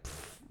be like,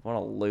 "What a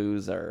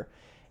loser,"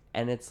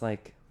 and it's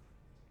like,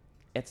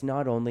 it's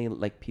not only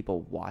like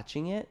people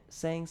watching it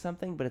saying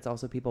something, but it's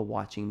also people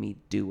watching me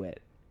do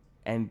it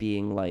and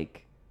being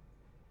like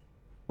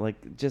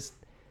just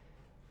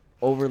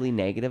overly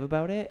negative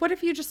about it. What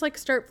if you just like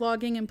start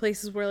vlogging in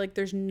places where like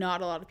there's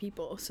not a lot of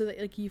people, so that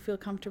like you feel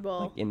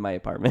comfortable? Like in my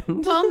apartment.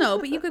 Well, no,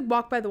 but you could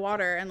walk by the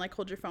water and like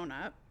hold your phone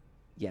up.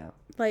 Yeah.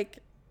 Like,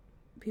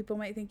 people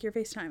might think you're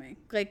FaceTiming.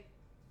 Like,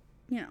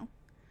 you know.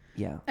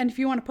 Yeah. And if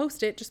you want to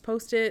post it, just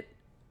post it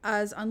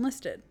as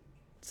unlisted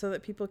so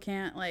that people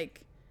can't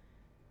like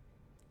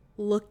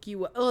look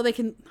you up. Oh, they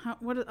can.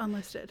 What is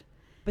unlisted?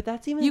 But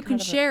that's even You kind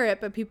can of share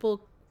it, but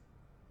people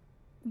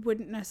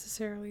wouldn't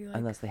necessarily like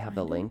unless they have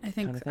the find it. link. I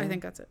think kind of I thing.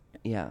 think that's it.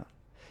 Yeah.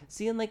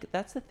 See, and like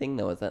that's the thing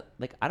though, is that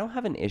like I don't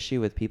have an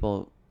issue with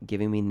people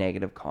giving me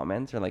negative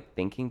comments or like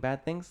thinking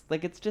bad things.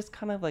 Like it's just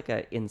kind of like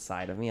a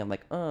inside of me. I'm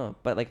like, oh,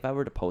 but like if I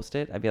were to post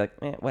it, I'd be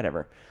like,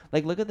 whatever.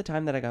 Like look at the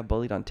time that I got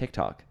bullied on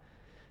TikTok.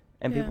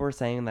 And Yeah. people were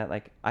saying that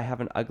like I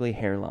have an ugly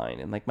hairline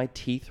and like my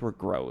teeth were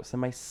gross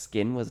and my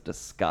skin was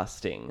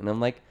disgusting. And I'm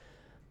like,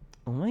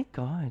 oh my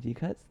God, you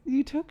guys,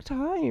 you took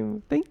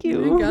time. Thank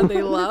you. Oh my God, they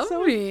That's love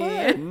so me.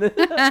 fun.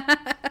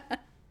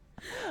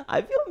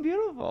 I feel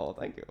beautiful.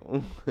 Thank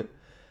you.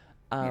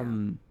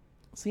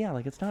 So yeah,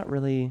 like it's not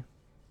really,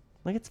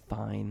 like it's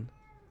fine.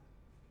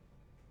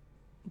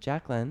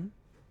 Jacqueline.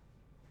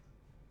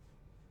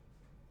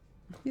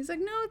 He's like,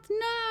 no, it's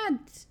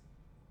not.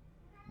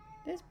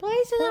 This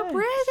place is a What?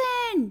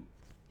 prison.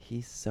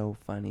 He's so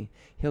funny.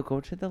 He'll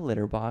go to the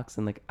litter box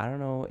and like I don't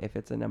know if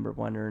it's a number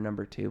 1 or a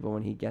number 2, but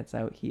when he gets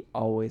out, he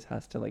always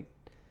has to like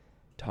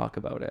talk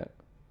about it.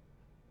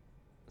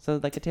 So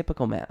like a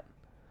typical man.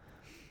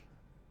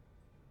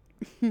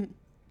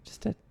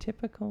 Just a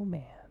typical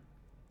man.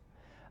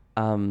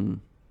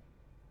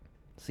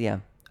 So yeah,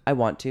 I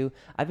want to.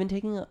 I've been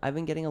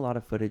getting a lot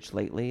of footage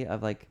lately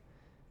of like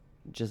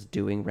just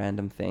doing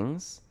random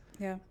things.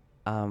 Yeah.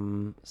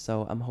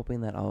 So I'm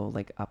hoping that I'll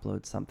like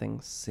upload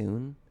something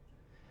soon.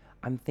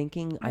 I'm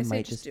thinking I I say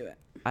might just do it.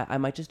 I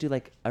might just do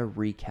like a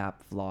recap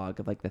vlog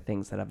of like the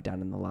things that I've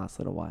done in the last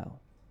little while.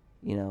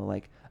 You know,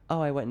 like,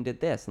 oh, I went and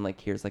did this, and like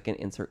here's like an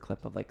insert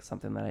clip of like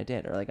something that I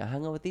did, or like I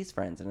hung out with these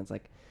friends, and it's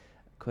like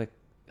a quick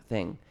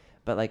thing.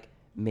 But like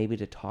maybe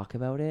to talk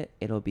about it,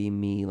 it'll be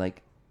me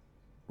like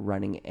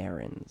running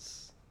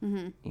errands.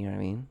 Mm-hmm. You know what I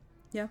mean?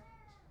 Yeah.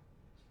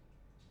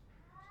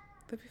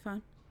 That'd be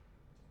fun.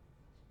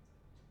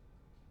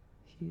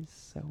 He's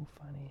so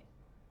funny.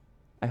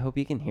 I hope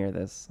you can hear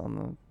this on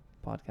the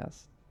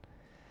podcast.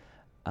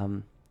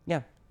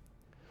 Yeah.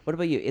 What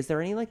about you? Is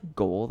there any like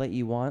goal that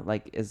you want?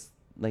 Like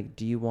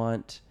do you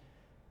want,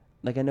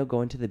 like, I know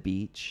going to the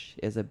beach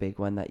is a big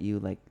one that you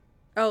like.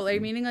 Oh,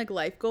 like meaning like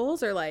life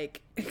goals or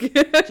like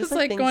just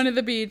like things, going to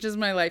the beach is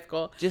my life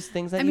goal. just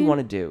things that you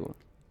want to do.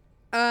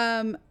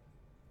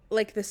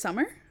 Like this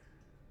summer?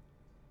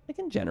 Like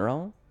in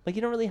general, like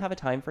you don't really have a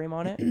time frame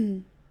on it.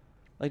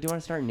 Like, do you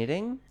want to start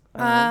knitting?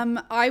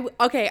 I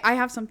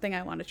have something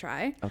I want to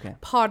try. Okay.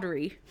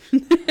 Pottery.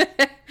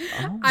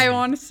 Oh. I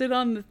want to sit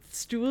on the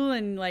stool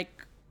and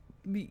like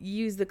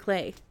use the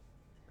clay.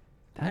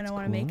 That's I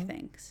want to make cool.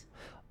 things.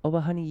 Oh,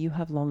 but honey, you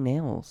have long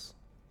nails.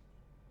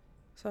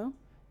 So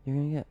You're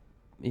gonna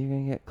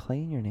get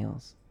clay in your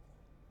nails.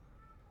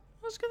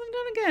 let's get them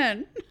done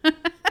again.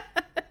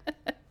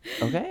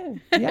 Okay.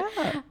 Yeah.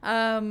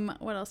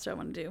 What else do I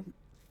want to do?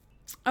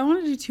 I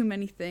want to do too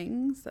many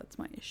things. That's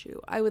my issue.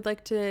 I would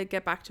like to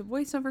get back to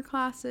voiceover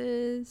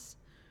classes.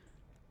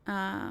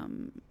 I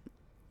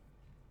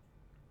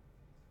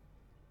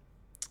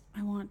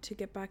want to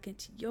get back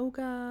into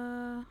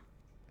yoga.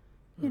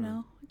 You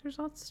know, there's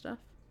lots of stuff.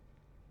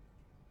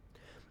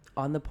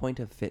 On the point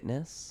of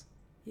fitness,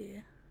 Yeah.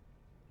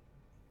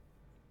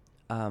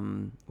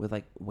 with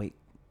like weight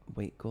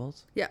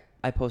goals. Yeah.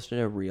 I posted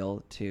a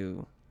reel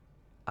to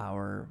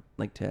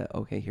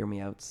Okay Hear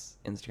Me Out's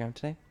Instagram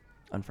today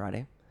on Friday.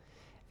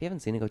 If you haven't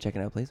seen it, go check it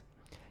out, please.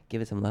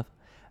 Give it some love.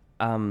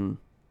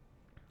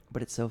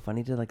 But it's so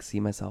funny to like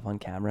see myself on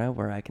camera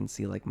where I can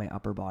see like my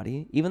upper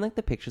body. Even like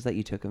the pictures that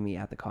you took of me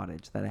at the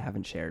cottage that I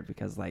haven't shared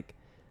because like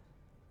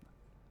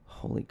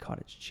holy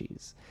cottage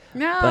cheese.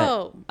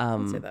 No. But,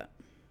 Don't say that.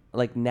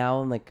 Like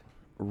now I'm like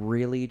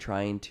really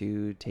trying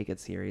to take it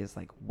serious,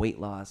 like weight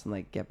loss, and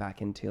like get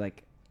back into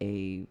like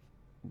a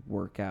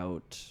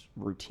workout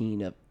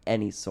routine of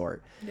any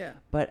sort. Yeah.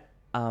 But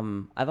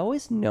I've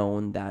always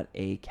known that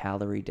a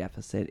calorie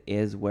deficit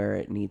is where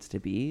it needs to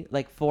be.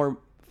 Like for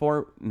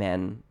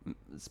men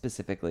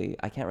specifically,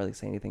 I can't really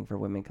say anything for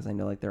women because I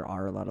know like there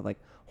are a lot of like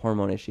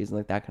hormone issues and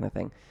like that kind of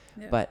thing.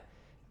 Yeah. But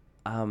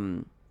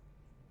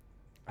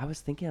I was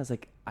thinking, I was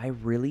like, I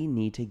really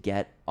need to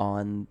get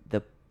on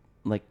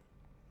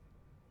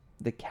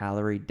the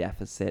calorie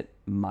deficit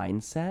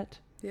mindset.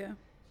 Yeah.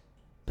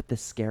 But the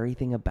scary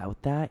thing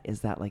about that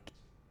is that like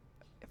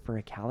for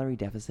a calorie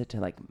deficit to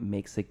like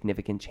make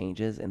significant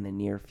changes in the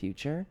near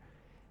future,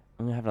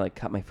 I'm gonna have to like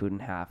cut my food in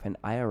half, and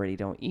I already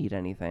don't eat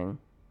anything.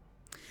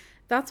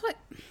 That's what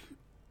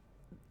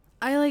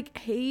I like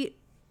hate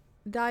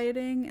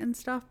dieting and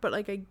stuff, but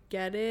like I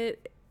get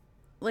it.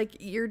 Like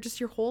your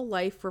whole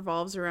life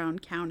revolves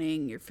around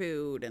counting your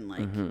food and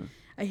like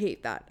I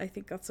hate that. I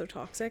think that's so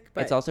toxic.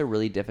 But It's also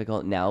really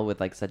difficult now with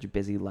like such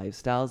busy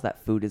lifestyles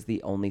that food is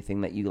the only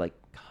thing that you like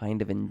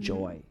kind of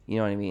enjoy. You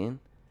know what I mean?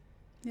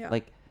 yeah.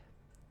 Like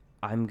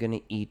I'm gonna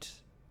eat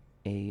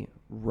a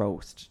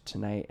roast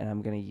tonight and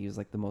I'm gonna use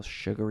like the most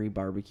sugary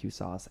barbecue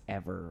sauce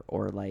ever,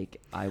 or like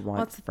I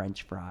want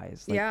French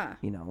fries. Like, Yeah.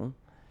 you know.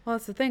 Well,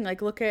 that's the thing.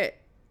 Like look at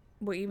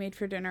what you made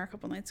for dinner a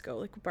couple nights ago,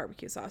 like with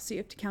barbecue sauce. So you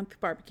have to count the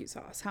barbecue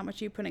sauce. How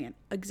much are you putting in?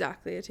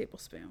 Exactly a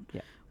tablespoon,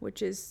 Yeah.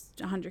 which is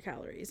 100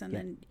 calories. And Yeah.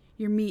 then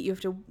your meat you have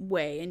to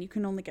weigh, and you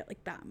can only get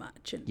like that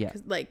much. And Yeah.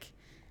 'cause, like,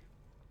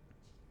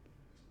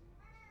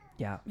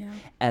 Yeah. yeah.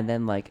 And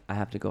then like I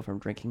have to go from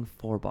drinking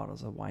 4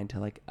 bottles of wine to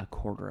like a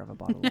quarter of a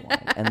bottle of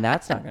wine. And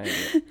that's not going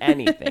to do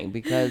anything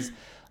because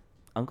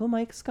Uncle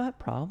Mike's got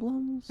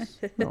problems.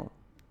 No,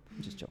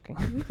 I'm just joking.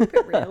 We keep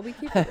it real. We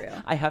keep it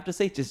real. I have to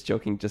say just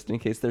joking just in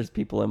case there's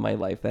people in my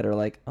life that are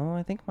like, oh,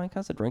 I think Mike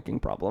has a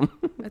drinking problem.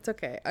 It's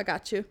okay. I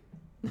got you.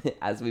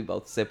 As we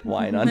both sip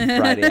wine on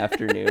Friday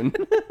afternoon.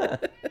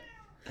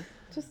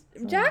 Just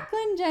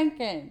Jacqueline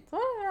Jenkins.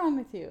 What is wrong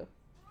with you?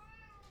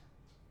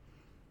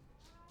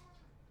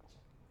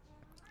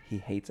 He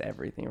hates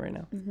everything right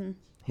now. Mm-hmm.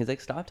 He's like,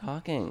 stop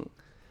talking.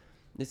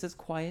 This is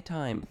quiet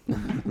time.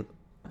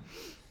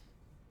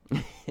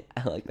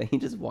 I like that he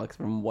just walks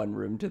from one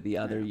room to the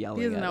other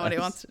yelling at us. He doesn't know what he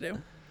wants to do.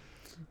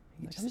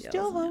 He Like, just I'm yells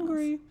still and yells.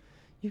 hungry.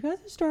 You guys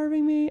are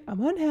starving me.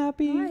 I'm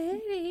unhappy. I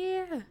hate it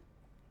here.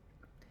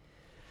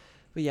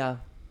 But yeah.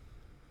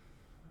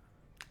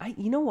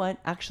 You know what?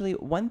 Actually,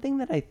 one thing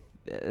that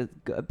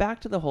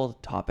back to the whole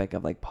topic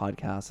of like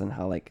podcasts and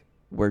how like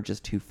we're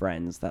just two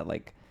friends that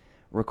like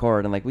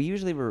record and like we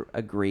usually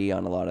agree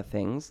on a lot of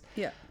things.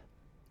 Yeah.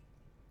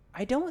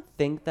 I don't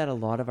think that a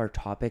lot of our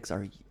topics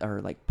are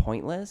like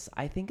pointless.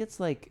 I think it's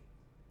like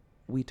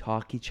we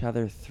talk each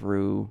other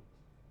through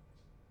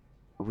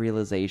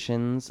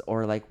realizations,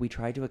 or like we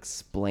try to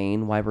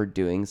explain why we're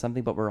doing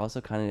something, but we're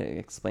also kind of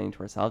explaining to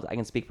ourselves. I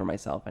can speak for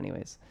myself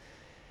anyways.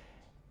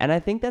 And I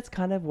think that's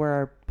kind of where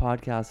our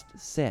podcast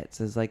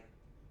sits, is like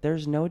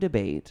there's no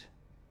debate.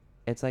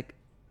 It's like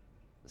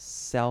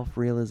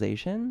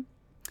self-realization.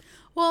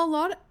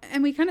 Well,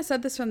 and we kind of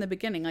said this from the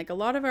beginning, like a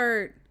lot of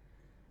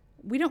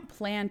we don't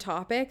plan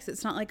topics.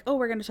 It's not like, oh,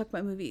 we're going to talk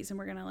about movies and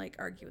we're going to like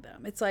argue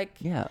them. It's like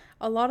Yeah.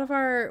 a lot of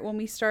when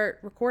we start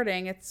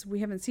recording,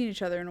 we haven't seen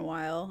each other in a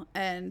while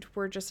and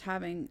we're just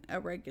having a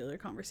regular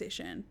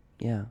conversation,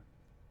 Yeah.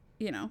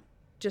 you know,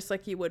 just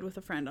like you would with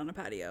a friend on a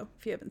patio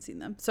if you haven't seen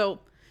them. So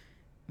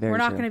Very we're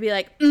not true. going to be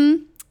like,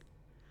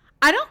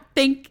 I don't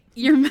think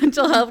your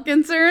mental health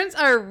concerns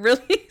are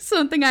really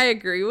something I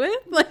agree with.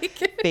 Like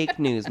Fake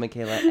news,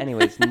 Michaela.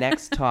 Anyways,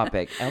 next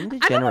topic. Ellen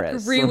DeGeneres. I don't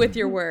agree with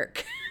your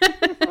work.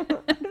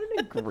 I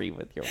don't agree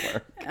with your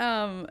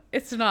work.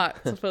 It's not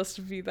supposed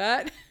to be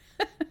that.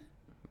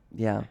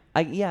 Yeah.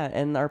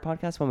 And our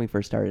podcast when we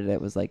first started it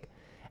was like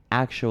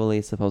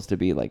actually supposed to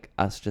be like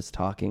us just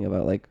talking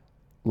about like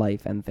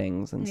life and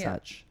things and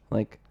such.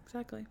 Like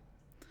Exactly.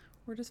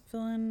 We're just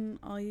filling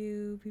all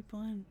you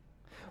people in.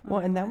 well,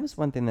 and that was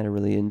one thing that I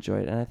really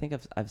enjoyed, and I think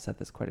I've said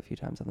this quite a few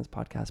times on this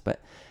podcast, but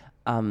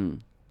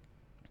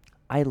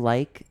I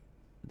like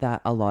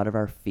that a lot of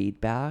our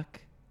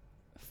feedback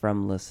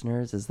from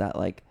listeners is that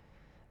like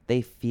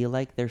they feel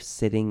like they're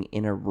sitting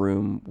in a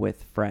room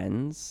with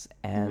friends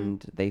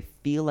and they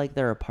feel like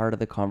they're a part of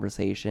the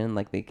conversation,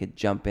 like they could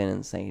jump in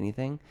and say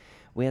anything.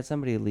 We had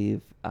somebody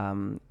leave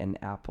an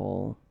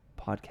Apple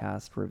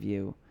podcast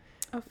review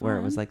where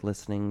it was like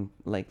listening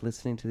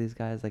to these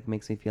guys like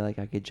makes me feel like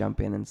I could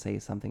jump in and say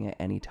something at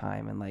any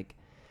time and like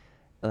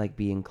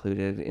be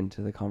included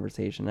into the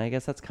conversation. And I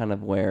guess that's kind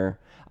of where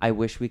I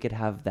wish we could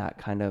have that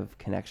kind of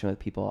connection with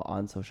people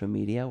on social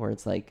media, where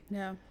it's like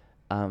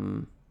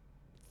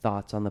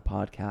thoughts on the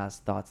podcast,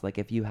 thoughts like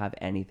if you have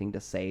anything to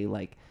say,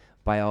 like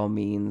by all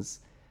means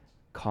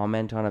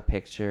comment on a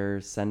picture,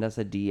 send us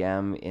a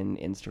DM in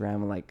Instagram,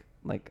 and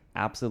like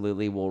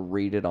absolutely we'll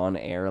read it on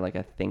air. Like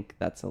I think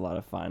that's a lot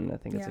of fun. I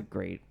think it's a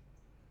great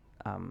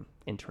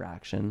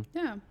interaction.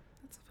 Yeah,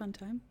 that's a fun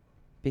time.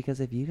 Because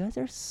if you guys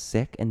are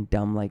sick and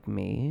dumb like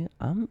me,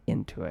 I'm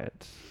into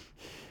it.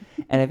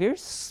 And if you're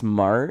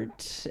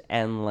smart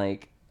and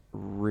like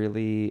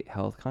really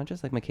health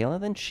conscious like Michaela,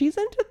 then she's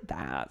into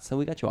that. So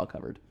we got you all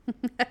covered.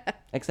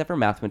 Except for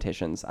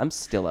mathematicians. I'm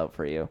still out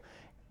for you.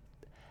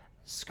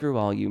 Screw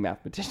all you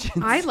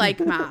mathematicians. I like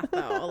math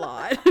though a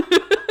lot.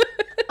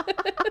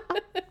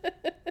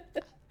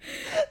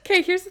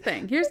 Okay, here's the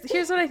thing.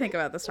 Here's what I think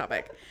about this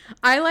topic.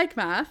 I like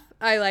math.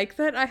 I like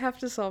that I have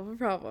to solve a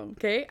problem.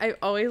 Okay, I've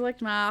always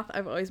liked math.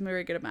 I've always been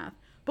very good at math.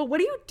 But what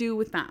do you do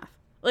with math?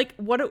 Like,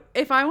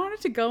 if I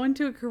wanted to go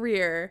into a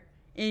career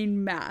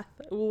in math?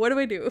 What do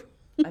I do?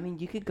 I mean,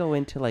 you could go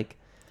into like.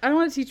 I don't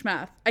want to teach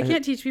math. I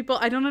can't teach people.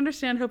 I don't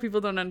understand how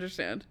people don't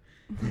understand.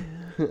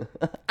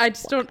 I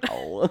just don't.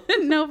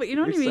 No, but you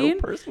know what I mean.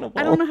 So personable.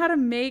 I don't know how to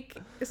make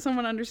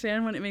someone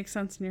understand when it makes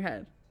sense in your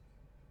head.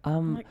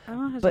 Like, I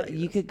don't know how to but tell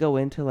you this. could go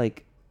into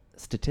like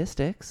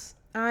statistics.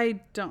 I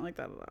don't like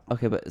that at all.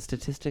 Okay, but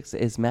statistics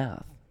is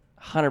math.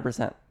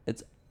 100%.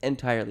 It's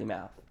entirely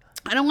math.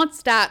 I don't want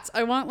stats.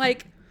 I want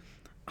like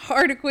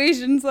hard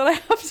equations that I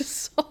have to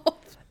solve.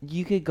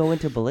 You could go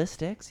into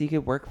ballistics. You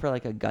could work for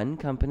like a gun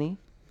company.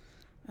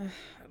 I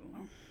don't know.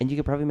 And you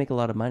could probably make a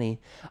lot of money.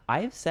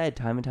 I've said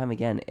time and time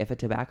again, if a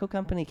tobacco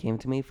company came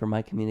to me for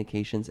my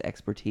communications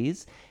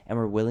expertise and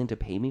were willing to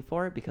pay me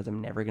for it because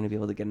I'm never going to be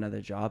able to get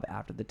another job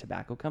after the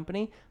tobacco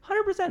company,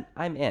 100%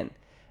 I'm in.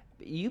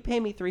 You pay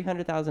me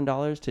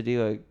 $300,000 to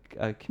do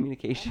a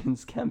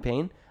communications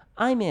campaign,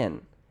 I'm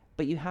in.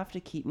 But you have to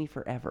keep me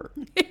forever.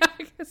 Yeah,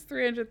 I guess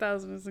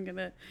 300,000 isn't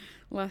gonna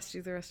last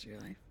you the rest of your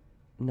life.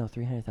 No,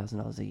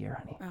 $300,000 a year,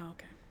 honey. Oh,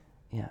 okay.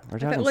 Yeah, we're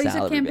talking Well, you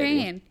salary, said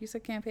campaign. baby. You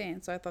said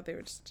campaign, so I thought they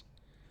were just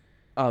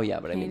Oh yeah,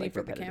 but I paying mean you like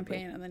for the repetitively.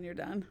 campaign, and then you're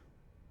done.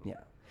 Yeah,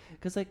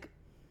 because like,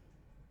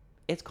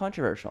 it's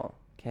controversial.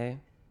 Okay,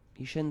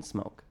 you shouldn't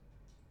smoke.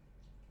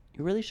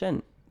 You really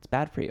shouldn't. It's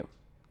bad for you.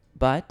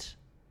 But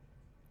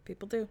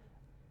People do.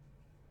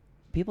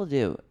 people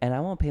do, and I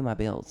won't pay my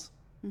bills.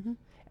 Mm-hmm.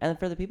 And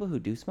for the people who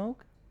do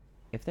smoke,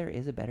 if there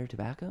is a better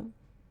tobacco,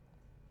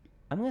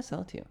 I'm gonna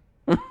sell it to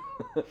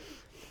you.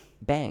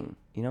 Bang,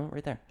 you know,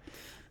 right there.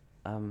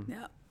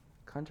 Yeah.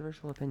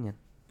 Controversial opinion.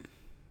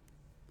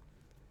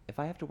 If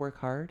I have to work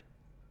hard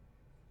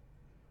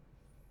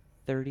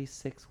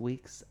 36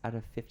 weeks out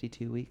of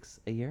 52 weeks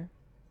a year,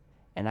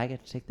 and I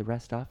get to take the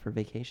rest off for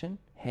vacation,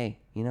 hey,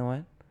 you know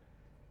what?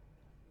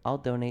 I'll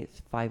donate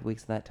 5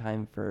 weeks of that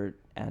time for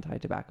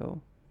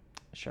anti-tobacco.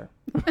 Sure.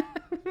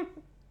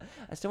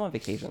 I still want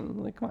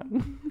vacation. Like,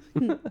 come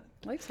on.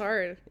 Life's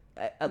hard.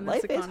 In this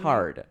Life is economy.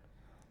 hard.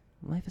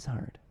 Life is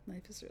hard.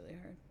 Life is really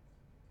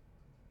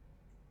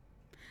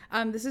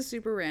hard. This is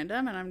super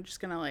random, and I'm just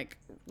gonna like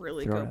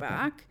really Throw go it out there.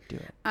 back. Do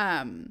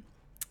it.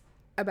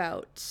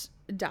 About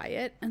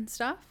diet and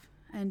stuff,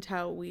 and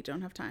how we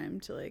don't have time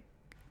to like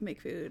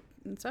make food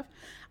and stuff.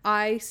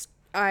 I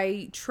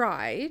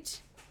tried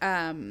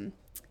a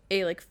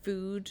like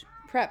food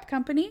prep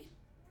company.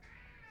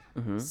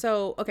 Mm-hmm.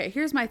 So, okay,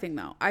 here's my thing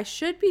though. I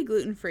should be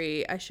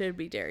gluten-free. I should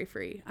be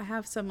dairy-free. I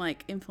have some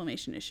like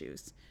inflammation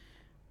issues.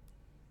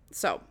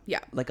 So, yeah.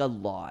 Like a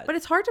lot. But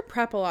it's hard to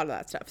prep a lot of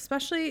that stuff,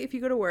 especially if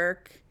you go to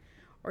work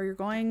or you're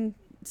going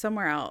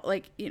somewhere else.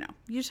 Like, you know,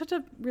 you just have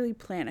to really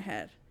plan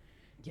ahead.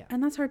 Yeah.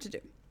 And that's hard to do.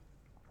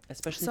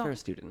 Especially So- for a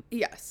student.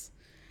 Yes.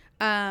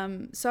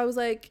 So I was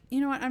like, you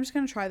know what? I'm just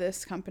going to try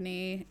this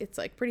company. It's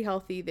like pretty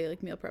healthy. They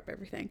like meal prep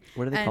everything.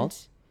 What are they called?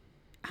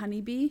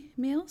 Honeybee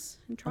Meals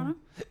in Toronto.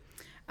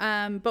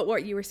 But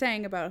what you were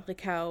saying about like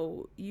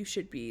how you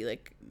should be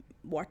like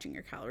watching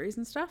your calories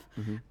and stuff.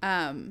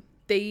 Mm-hmm.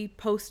 They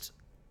post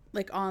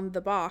like on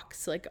the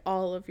box, like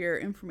all of your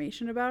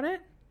information about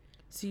it.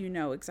 So you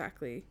know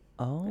exactly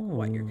Oh. like,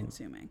 what you're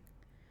consuming.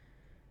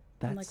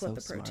 That's And like so what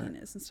the protein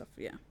smart. is and stuff.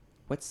 Yeah.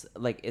 What's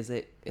like? Is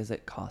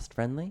it cost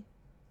friendly?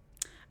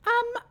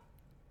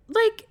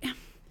 Like,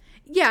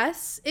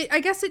 yes, I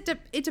guess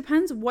it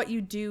depends what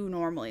you do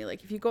normally.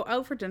 Like if you go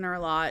out for dinner a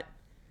lot,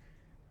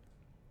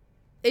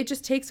 it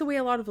just takes away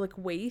a lot of like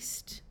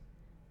waste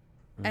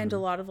and a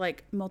lot of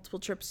like multiple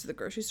trips to the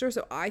grocery store.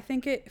 So I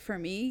think for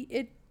me,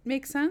 it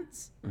makes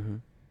sense. Mm-hmm.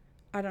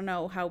 I don't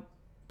know how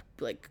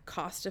like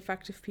cost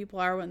effective people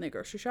are when they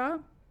grocery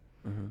shop,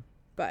 Mm-hmm.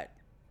 but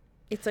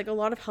it's like a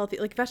lot of healthy,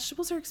 like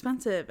vegetables are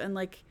expensive and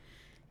like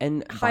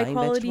And high buying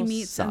quality vegetables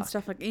meats and suck.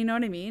 stuff like, you know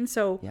what I mean?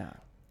 So Yeah.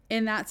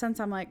 in that sense,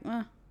 I'm like,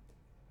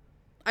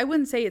 I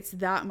wouldn't say it's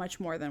that much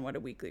more than what a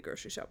weekly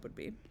grocery shop would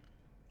be.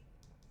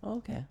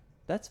 Okay,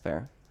 that's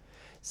fair.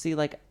 See,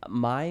 like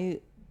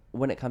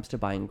when it comes to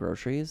buying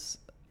groceries,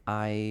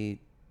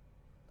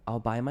 I'll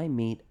buy my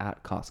meat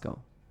at Costco.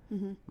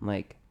 Mm-hmm.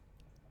 Like,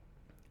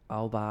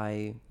 I'll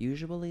buy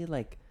usually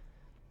like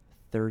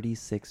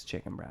 36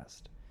 chicken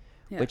breast,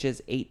 Yeah. which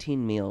is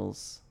 18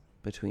 meals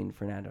between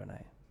Fernando and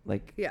I.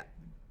 Like, Yeah.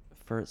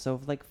 for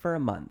a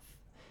month.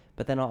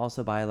 But then I'll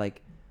also buy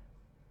like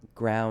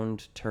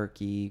ground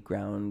turkey,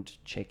 ground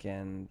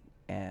chicken,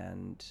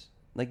 and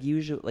like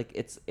usually like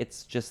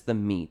it's just the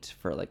meat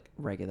for like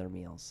regular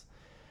meals.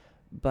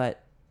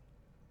 But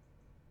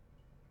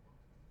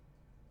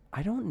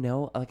I don't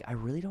know, like I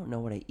really don't know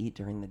what I eat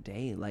during the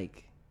day.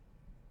 Like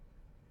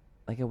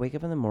I wake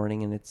up in the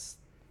morning and it's,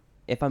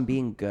 if I'm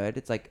being good,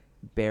 it's like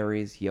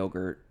berries,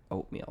 yogurt,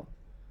 oatmeal.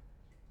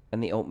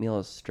 And the oatmeal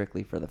is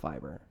strictly for the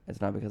fiber.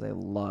 It's not because I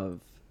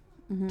love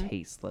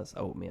tasteless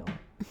oatmeal.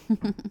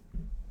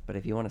 But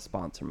if you want to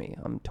sponsor me,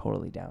 I'm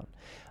totally down.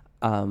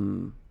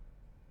 And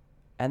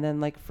then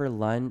like for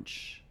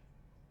lunch,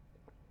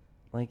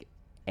 like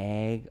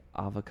egg,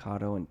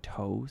 avocado, and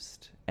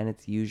toast. And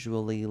it's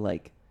usually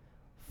like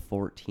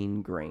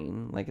 14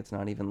 grain. Like it's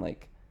not even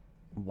like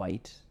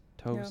white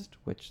toast,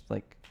 which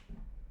like,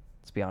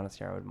 let's be honest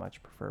here, I would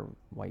much prefer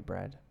white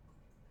bread.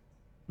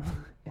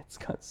 It's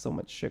got so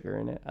much sugar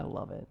in it. I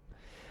love it.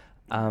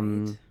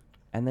 Right.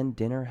 And then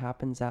dinner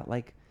happens at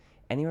like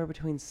anywhere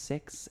between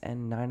 6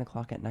 and 9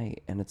 o'clock at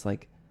night. And it's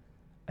like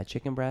a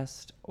chicken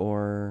breast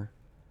or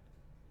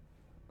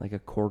like a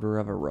quarter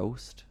of a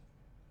roast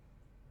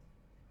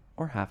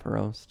or half a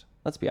roast.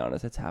 Let's be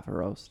honest, it's half a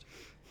roast.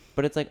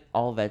 But it's like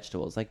all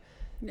vegetables. Like,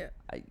 Yeah.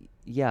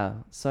 yeah.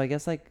 So I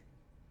guess like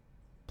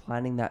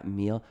planning that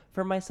meal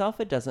for myself,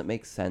 it doesn't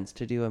make sense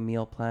to do a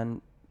meal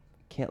plan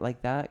kit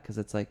like that because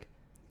it's like,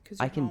 'Cause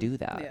I you're can home. do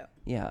that. Yeah.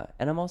 Yeah.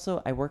 And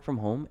I work from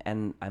home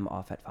and I'm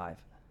off at 5.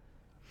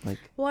 Like,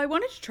 Well, I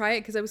wanted to try it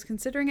because I was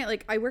considering it.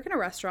 Like, I work in a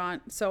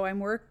restaurant, so I'm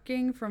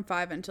working from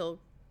 5 until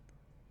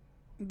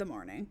the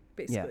morning,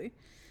 basically.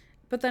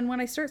 But then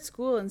when I start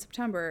school in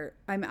September,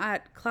 I'm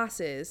at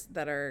classes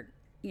that are,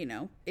 you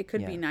know, it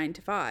could be Yeah. 9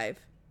 to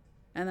 5.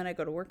 And then I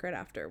go to work right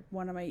after.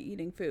 When am I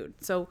eating food?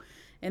 So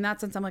in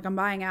that sense, I'm like, I'm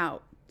buying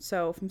out.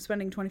 So if I'm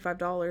spending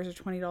 $25 or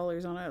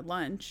 $20 on a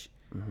lunch,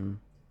 Mm-hmm.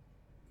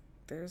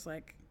 there's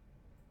like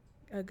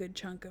a good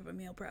chunk of a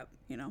meal prep,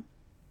 you know?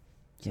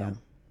 So. Yeah.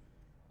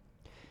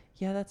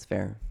 Yeah, that's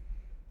fair.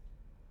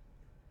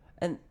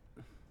 And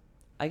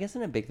I guess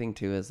in a big thing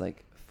too is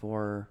like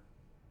for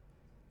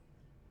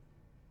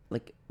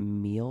like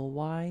meal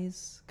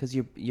wise, because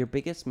your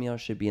biggest meal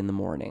should be in the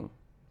morning,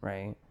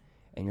 right?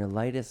 And your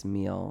lightest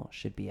meal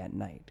should be at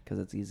night because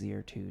it's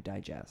easier to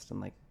digest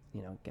and like,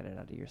 you know, get it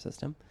out of your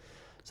system.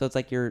 So it's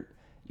like your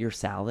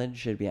salad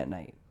should be at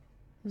night.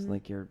 So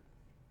like your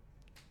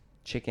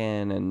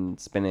chicken and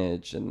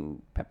spinach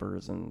and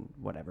peppers and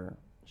whatever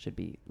should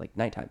be like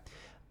nighttime.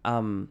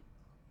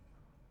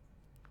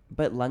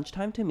 But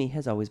lunchtime to me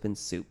has always been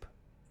soup.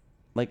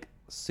 Like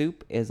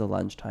soup is a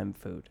lunchtime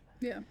food.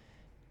 Yeah.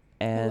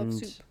 And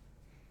love soup.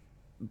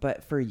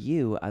 but for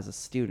you as a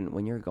student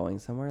when you're going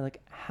somewhere,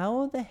 like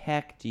how the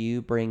heck do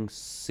you bring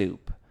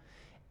soup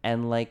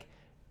and like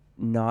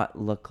not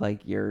look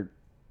like you're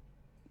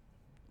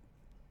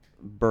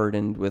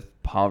burdened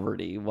with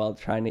poverty while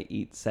trying to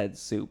eat said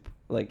soup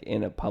like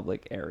in a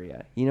public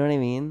area? You know what I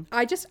mean?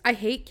 I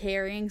hate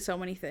carrying so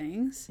many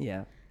things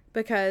Yeah.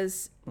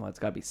 because, Well, it's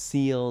got to be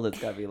sealed. It's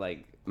got to be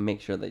like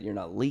make sure that you're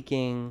not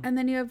leaking. and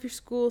then you have your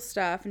school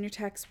stuff and your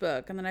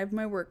textbook, and then I have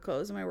my work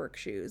clothes and my work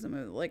shoes.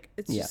 And like,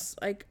 it's Yeah.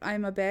 just like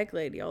I'm a bag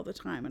lady all the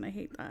time, and I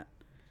hate that.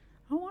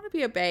 I don't want to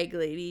be a bag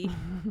lady.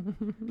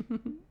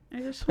 I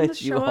just want But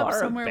to you show up are a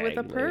somewhere with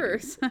a bag lady.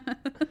 purse.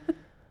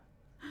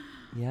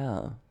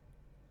 Yeah.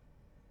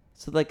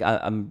 So like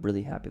I'm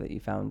really happy that you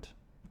found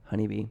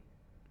Honeybee.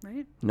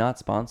 Right? Not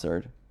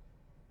sponsored,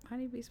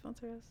 Honeybee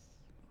sponsor us.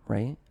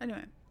 right?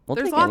 Anyway, We'll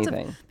there's take lots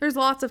anything. of there's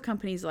lots of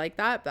companies like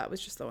that. That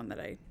was just the one that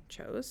I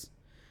chose.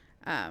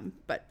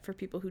 But for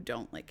people who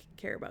don't like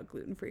care about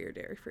gluten free or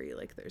dairy free,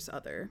 like there's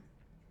other.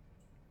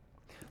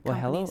 Well,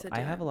 companies that I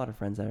do have it. a lot of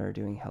friends that are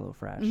doing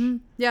HelloFresh. Mhm.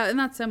 Yeah, and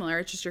that's similar.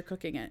 It's just you're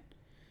cooking it.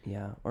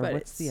 Yeah. Or But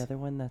what's the it's- other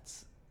one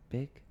that's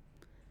big?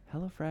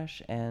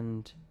 HelloFresh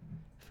and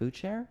Food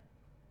Share?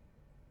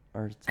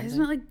 Or something?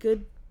 Isn't it like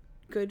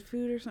good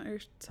food or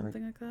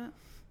something like that?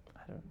 I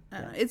don't I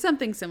don't yeah. know. It's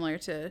something similar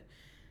to.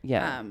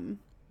 Yeah.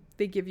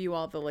 They give you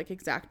all the like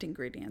exact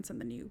ingredients and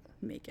then you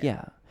make it.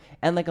 Yeah.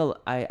 And like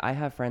I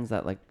have friends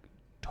that like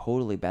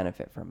totally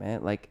benefit from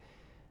it. Like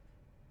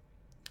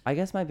I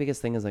guess my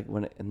biggest thing is like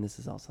and this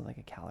is also like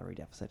a calorie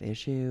deficit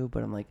issue,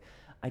 but I'm like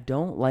I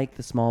don't like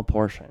the small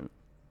portion.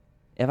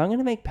 If I'm going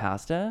to make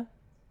pasta,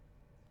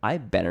 I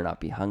better not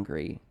be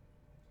hungry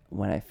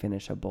when I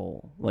finish a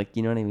bowl. Like,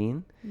 you know what I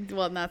mean?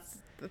 Well, and that's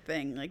the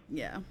thing. Like,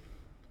 yeah.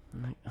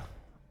 I'm like, oh,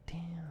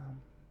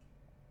 damn.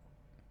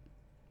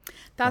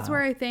 That's Wow.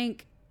 where I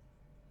think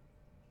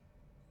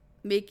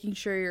making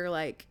sure you're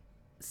like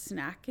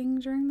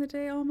snacking during the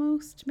day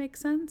almost makes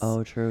sense.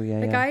 Oh, true. Yeah,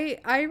 Like yeah.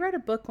 I read a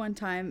book one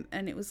time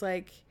and it was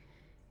like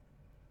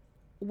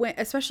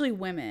especially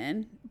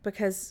women,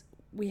 because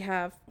we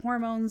have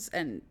hormones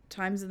and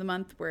times of the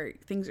month where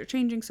things are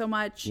changing so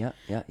much Yeah.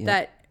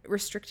 that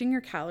restricting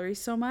your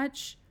calories so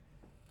much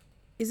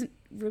isn't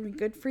really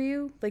good for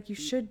you. Like you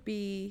should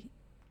be,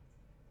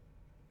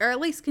 or at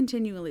least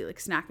continually like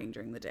snacking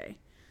during the day.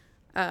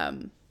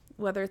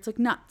 Whether it's like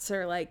nuts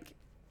or like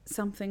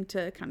something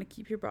to kind of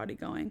keep your body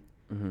going.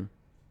 Mm-hmm.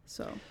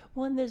 So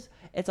Well, and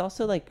it's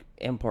also like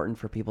important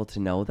for people to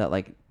know that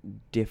like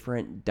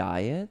different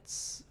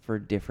diets for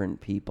different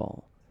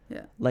people.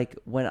 yeah. Like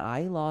when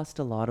I lost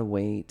a lot of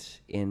weight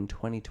in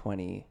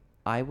 2020,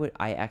 I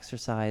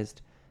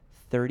exercised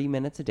 30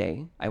 minutes a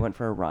day. I went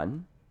for a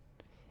run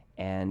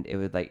and it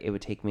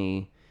would take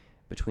me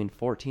between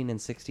 14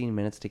 and 16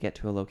 minutes to get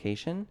to a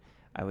location.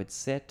 I would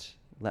sit,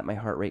 let my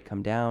heart rate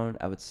come down,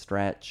 I would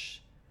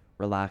stretch,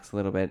 relax a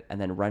little bit, and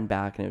then run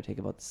back, and it would take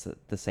about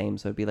the same.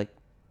 So it'd be like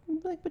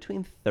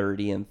between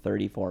 30 and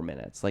 34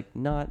 minutes. Like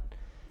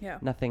Yeah.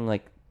 nothing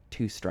like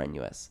too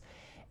strenuous.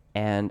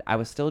 And I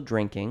was still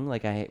drinking.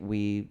 Like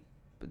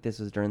this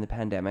was during the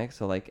pandemic.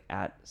 So like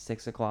at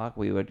 6 o'clock,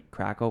 we would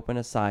crack open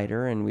a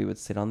cider and we would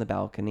sit on the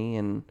balcony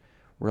and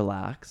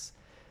relax.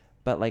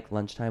 But like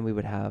lunchtime, we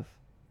would have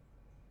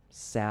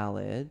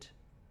salad.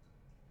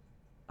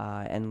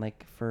 And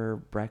like for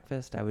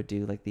breakfast, I would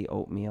do like the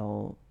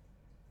oatmeal,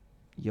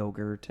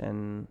 yogurt,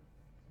 and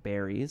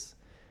berries.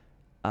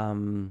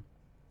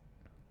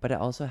 But I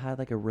also had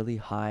like a really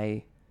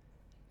high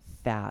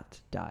fat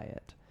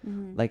diet.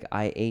 Mm-hmm. Like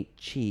I ate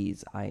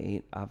cheese, I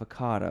ate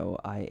avocado,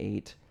 I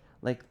ate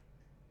like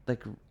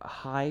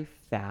high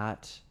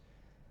fat,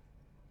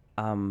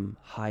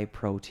 high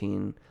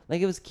protein.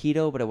 Like it was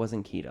keto, but it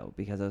wasn't keto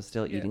because I was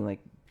still Yeah. eating like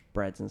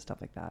breads and stuff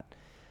like that.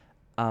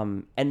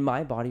 And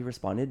my body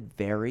responded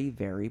very,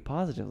 very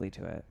positively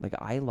to it. Like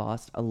I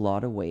lost a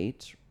lot of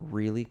weight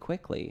really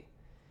quickly.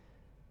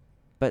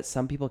 But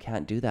some people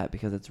can't do that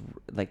because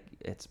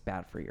it's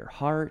bad for your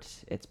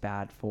heart. It's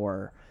bad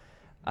for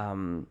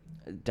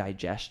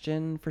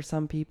digestion for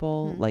some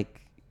people. Mm-hmm.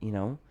 Like you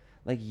know,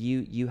 like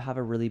you have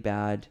a really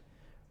bad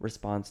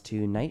response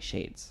to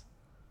nightshades.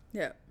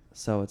 Yeah.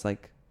 So it's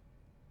like,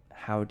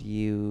 how do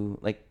you,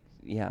 like,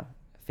 yeah,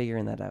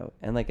 figuring that out.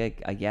 And like,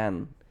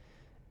 again,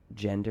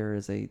 gender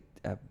is a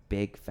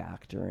big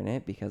factor in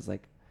it, because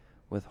like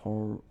with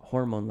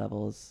hormone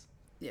levels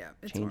Yeah.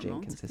 It's changing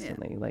hormones.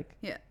 consistently, like,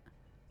 Yeah.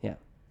 yeah.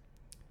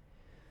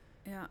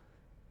 Yeah.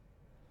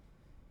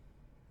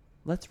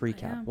 Let's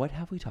recap. Yeah. What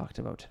have we talked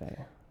about today?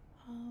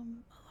 A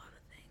lot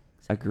of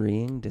things.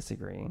 Agreeing,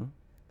 disagreeing,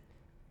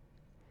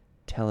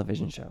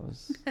 television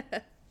shows,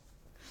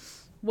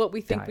 What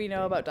we think we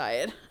know about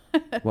diet.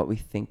 what we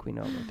think we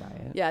know about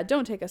diet. Yeah,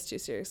 don't take us too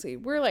seriously.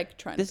 We're like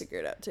trying This- to figure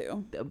it out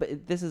too.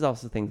 But this is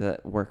also things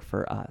that work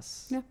for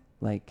us. Yeah.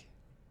 Like,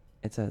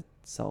 it's a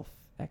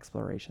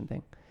self-exploration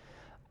thing.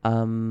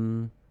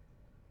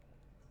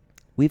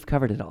 We've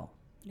covered it all.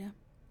 Yeah.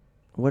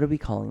 What are we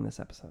calling this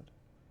episode?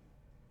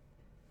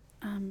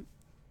 I don't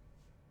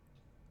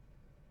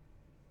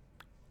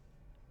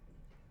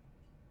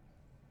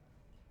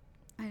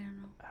know.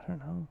 I don't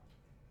know.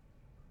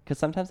 Because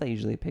sometimes I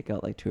usually pick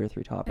out like 2 or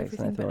 3 topics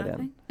and I throw it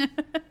in.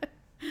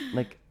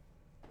 Like,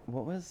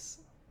 what was...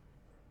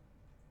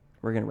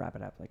 We're going to wrap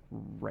it up like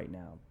right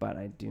now, but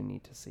I do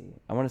need to see.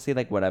 I want to see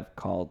like what I've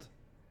called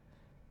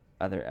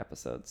other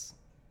episodes.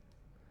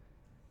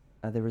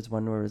 There was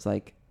one where it was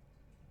like,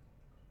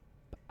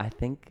 I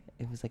think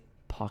it was like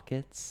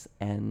pockets,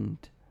 and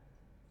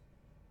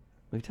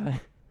we've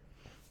talked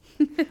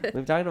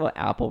about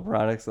Apple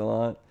products a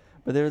lot,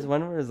 but there was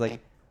one where it was like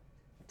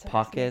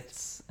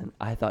pockets, and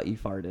I thought you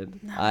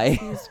farted. No, I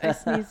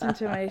sneezed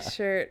into my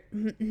shirt.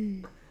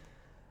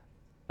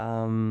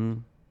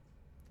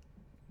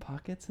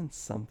 Pockets and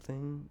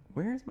something.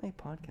 Where's my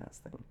podcast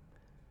thing?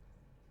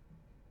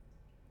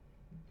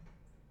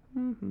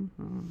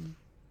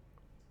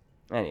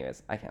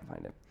 Anyways, I can't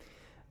find it.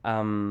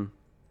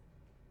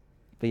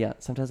 But yeah,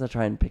 sometimes I'll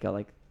try and pick out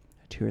like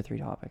 2 or 3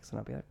 topics, and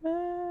I'll be like,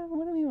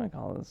 what do we want to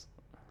call this?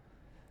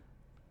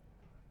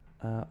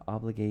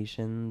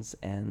 Obligations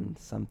and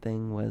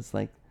something was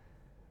like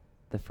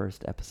the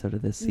first episode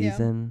of this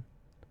season.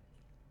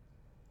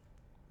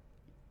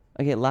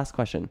 Yeah. Okay, last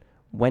question.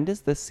 When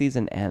does this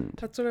season end?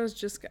 That's what I was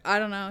just... I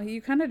don't know.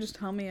 You kind of just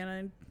tell me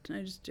and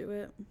I just do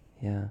it.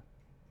 Yeah.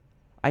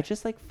 I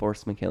just like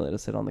force Michaela to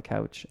sit on the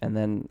couch, and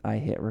then I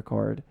hit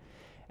record,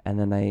 and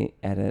then I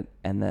edit,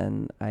 and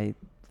then I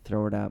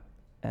throw it up,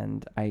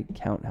 and I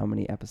count how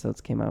many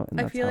episodes came out, and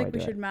I that's feel how like I we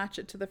do should it. match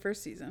it to the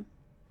first season.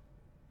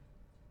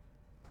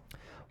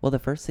 Well, the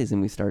first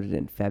season we started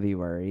in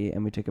February,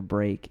 and we took a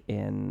break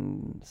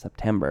in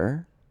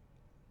September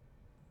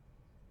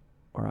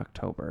or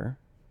October.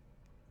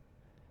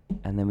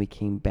 And then we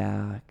came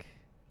back.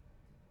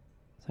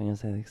 So I'm going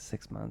to say like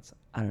 6 months.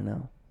 I don't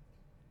know.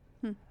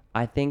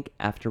 I think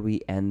after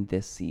we end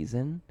this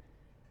season,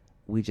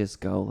 we just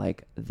go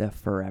like the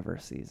forever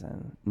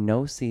season.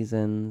 No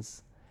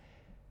seasons.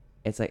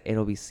 It's like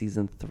it'll be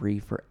season 3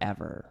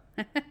 forever.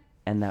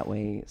 And that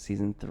way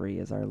season 3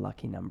 is our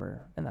lucky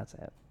number, and that's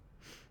it.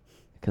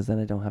 Because then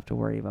I don't have to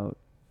worry about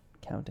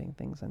counting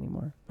things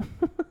anymore.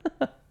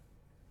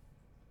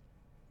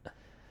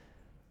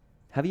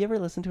 Have you ever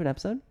listened to an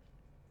episode?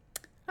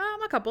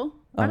 A couple.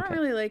 Oh, I don't okay.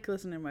 really like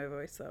listening to my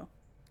voice, though.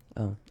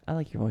 Oh, I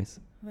like your voice.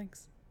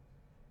 Thanks.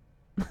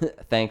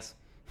 Thanks.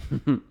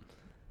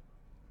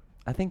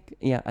 I think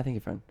you're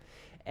fun.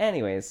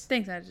 Anyways.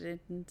 Thanks,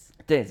 Adjutants.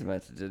 Thanks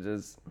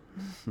messages.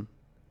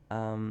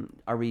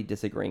 Are we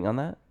disagreeing on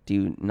that? Do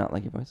you not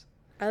like your voice?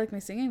 I like my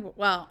singing.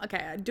 Well,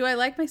 okay. Do I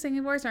like my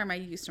singing voice, or am I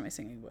used to my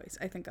singing voice?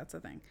 I think that's the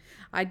thing.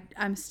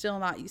 I'm still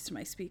not used to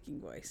my speaking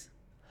voice.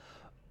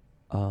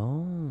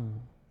 Oh.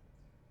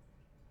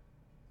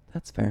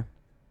 That's fair.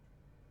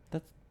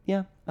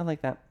 Yeah, I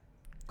like that.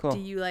 Cool. Do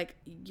you like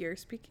your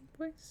speaking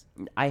voice?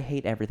 I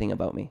hate everything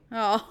about me.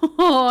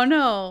 Oh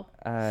no.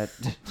 I'm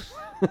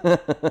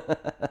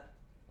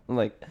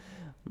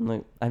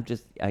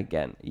just,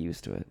 again,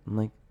 used to it. I'm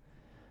like,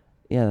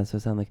 yeah, that's what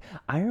it sounds like.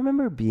 I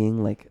remember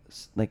being like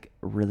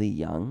really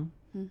young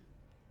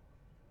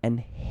and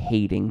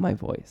hating my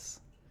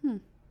voice.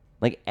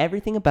 Like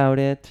everything about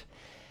it,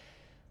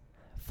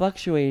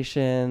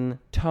 fluctuation,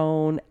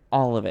 tone,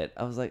 all of it.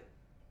 I was like,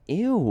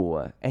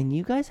 ew. And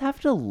you guys have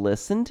to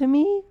listen to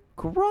me?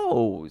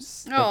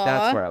 Gross. Like,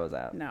 that's where I was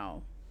at.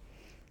 No.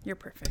 You're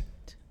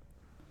perfect.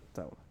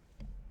 So,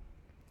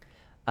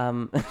 thanks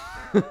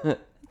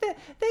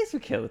for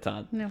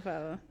Kiloton. No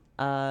problem.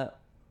 How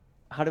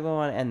do we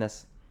want to end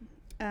this?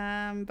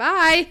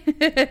 Bye.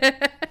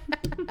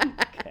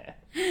 Okay.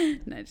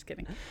 No, just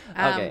kidding.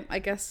 Okay. I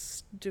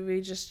guess, do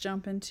we just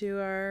jump into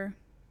our...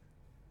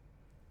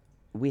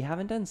 We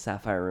haven't done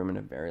Sapphire Room in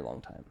a very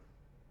long time.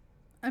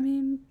 I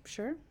mean,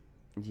 sure.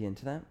 You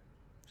into that?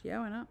 Yeah,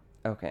 why not?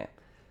 Okay.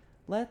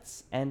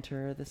 Let's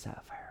enter the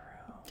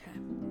Sapphire Room. Okay.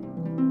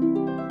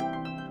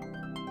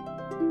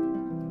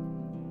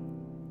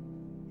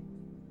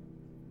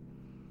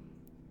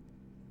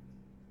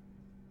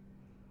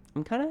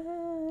 I'm kind of...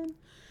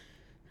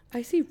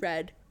 I see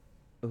red.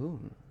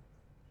 Ooh.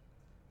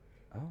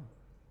 Oh.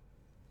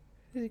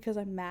 Is it because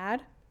I'm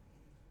mad?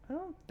 I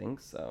don't think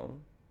so.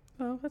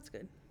 Oh, that's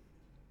good.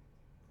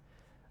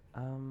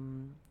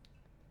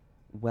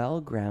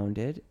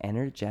 Well-grounded,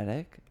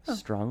 energetic, Oh.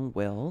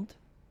 strong-willed.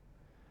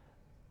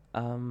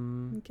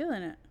 I'm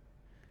killing it.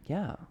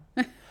 Yeah.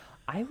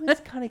 I was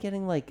kind of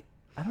getting like,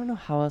 I don't know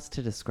how else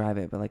to describe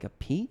it, but like a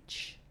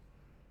peach.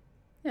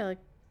 Yeah,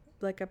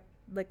 like a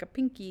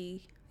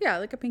pinky. Yeah,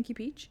 like a pinky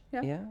peach.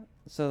 Yeah. Yeah.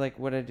 So like,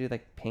 would I do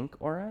like pink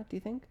aura? Do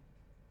you think?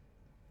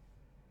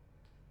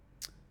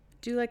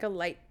 Do like a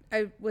light.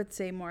 I would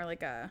say more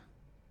like a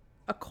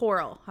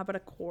coral. How about a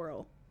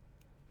coral?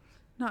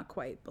 Not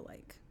quite, but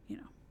like, you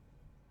know.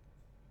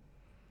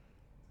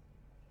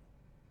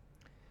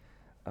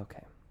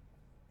 Okay.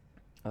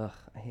 Ugh,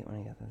 I hate when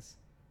I get this.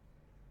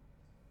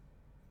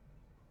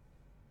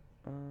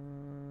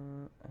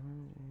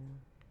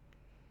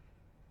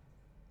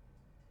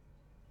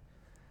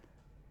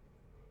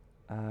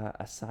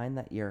 A sign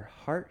that your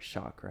heart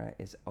chakra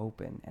is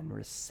open and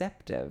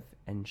receptive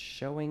and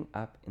showing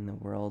up in the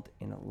world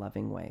in a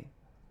loving way.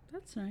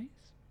 That's nice.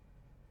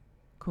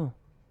 Cool.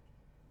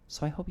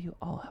 So I hope you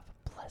all have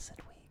a blessed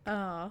week.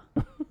 Oh.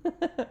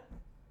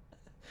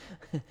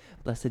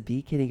 Blessed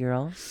be, kitty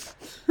girl.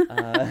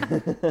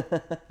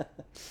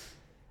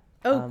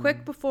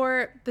 Quick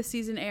before the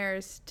season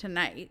airs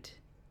tonight.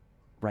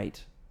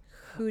 Right.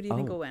 Who do you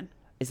think will win?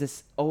 Is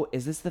this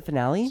the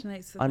finale?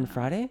 Tonight's the on finale.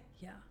 Friday?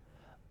 Yeah.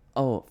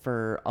 Oh,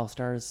 for All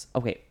Stars.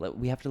 Okay,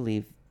 we have to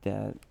leave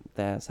the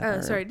second. Oh,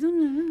 sorry.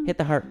 Hit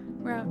the heart.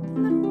 We're out.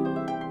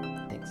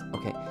 Thanks.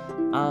 Okay.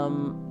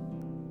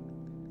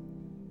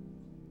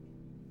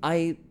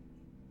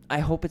 I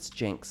hope it's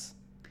Jinx.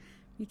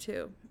 Me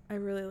too. I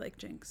really like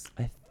Jinx.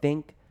 I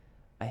think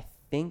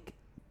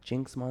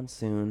Jinx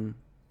Monsoon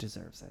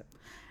deserves it.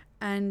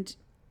 And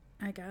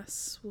I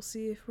guess we'll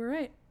see if we're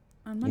right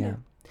on Monday. Yeah.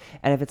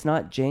 And if it's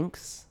not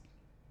Jinx,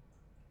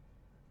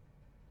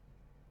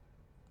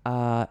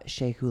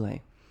 Shea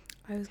Coulee.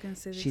 I was going to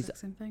say the exact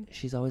same thing.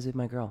 She's always been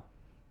my girl.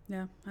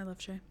 Yeah, I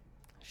love Shea.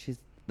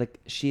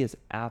 She is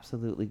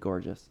absolutely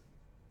gorgeous.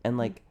 And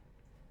like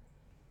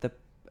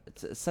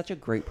it's such a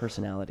great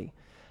personality.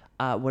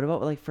 What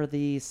about like for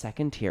the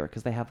second tier?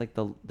 Because they have like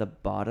the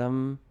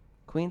bottom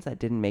queens that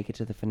didn't make it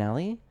to the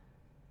finale.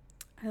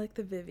 I like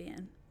the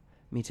Vivian.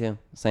 Me too.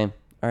 Same.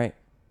 All right.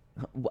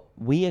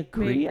 We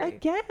agree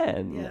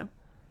again. Yeah.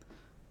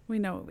 We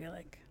know what we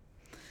like.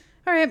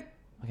 All right.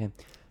 Okay.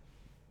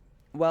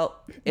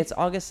 Well, it's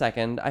August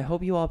 2nd. I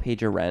hope you all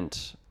paid your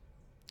rent.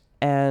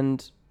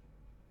 And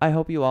I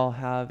hope you all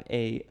have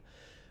a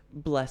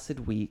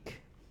blessed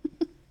week.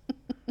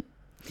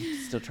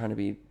 Still trying to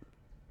be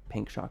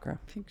pink chakra.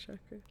 Pink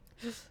chakra.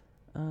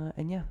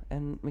 And yeah,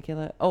 and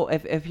Michaela. Oh,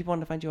 if people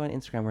want to find you on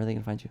Instagram, where are they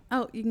going to find you?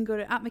 Oh, you can go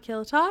to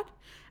 @Michaela Todd.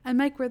 And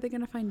Mike, where are they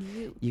going to find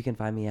you? You can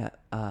find me at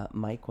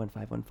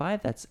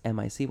Mike1515. That's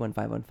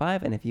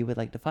MIC1515. And if you would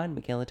like to find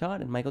Michaela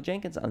Todd and Michael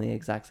Jenkins on the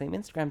exact same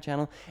Instagram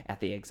channel at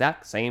the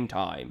exact same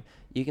time,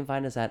 you can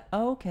find us at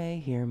OK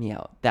Hear Me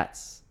Out.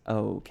 That's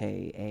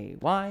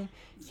OKAY.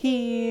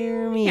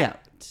 Hear Me Out.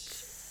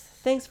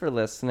 Thanks for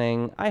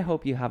listening. I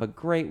hope you have a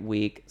great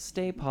week.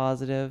 Stay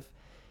positive.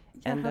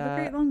 Yeah, and have a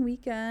great long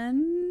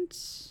weekend.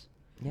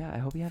 Yeah, I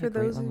hope you have For a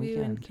great those long of you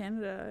weekend. in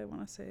Canada, I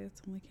want to say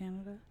it's only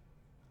Canada.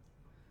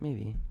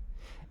 Maybe.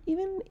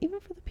 Even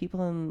for the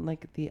people in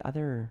like the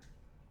other,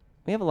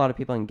 we have a lot of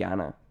people in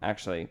Ghana.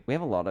 Actually, we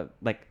have a lot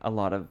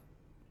of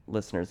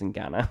listeners in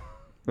Ghana.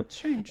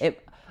 Strange.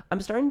 I'm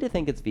starting to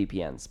think it's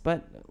VPNs,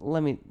 but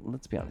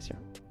let's be honest here.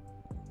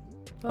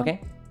 Well, Okay.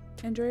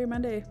 Enjoy your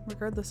Monday,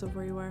 regardless of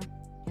where you are.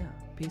 Yeah.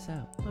 Peace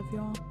out. Love you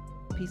all.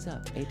 Peace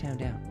up. A-Town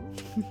down.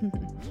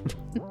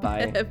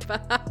 Bye.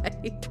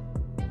 Bye.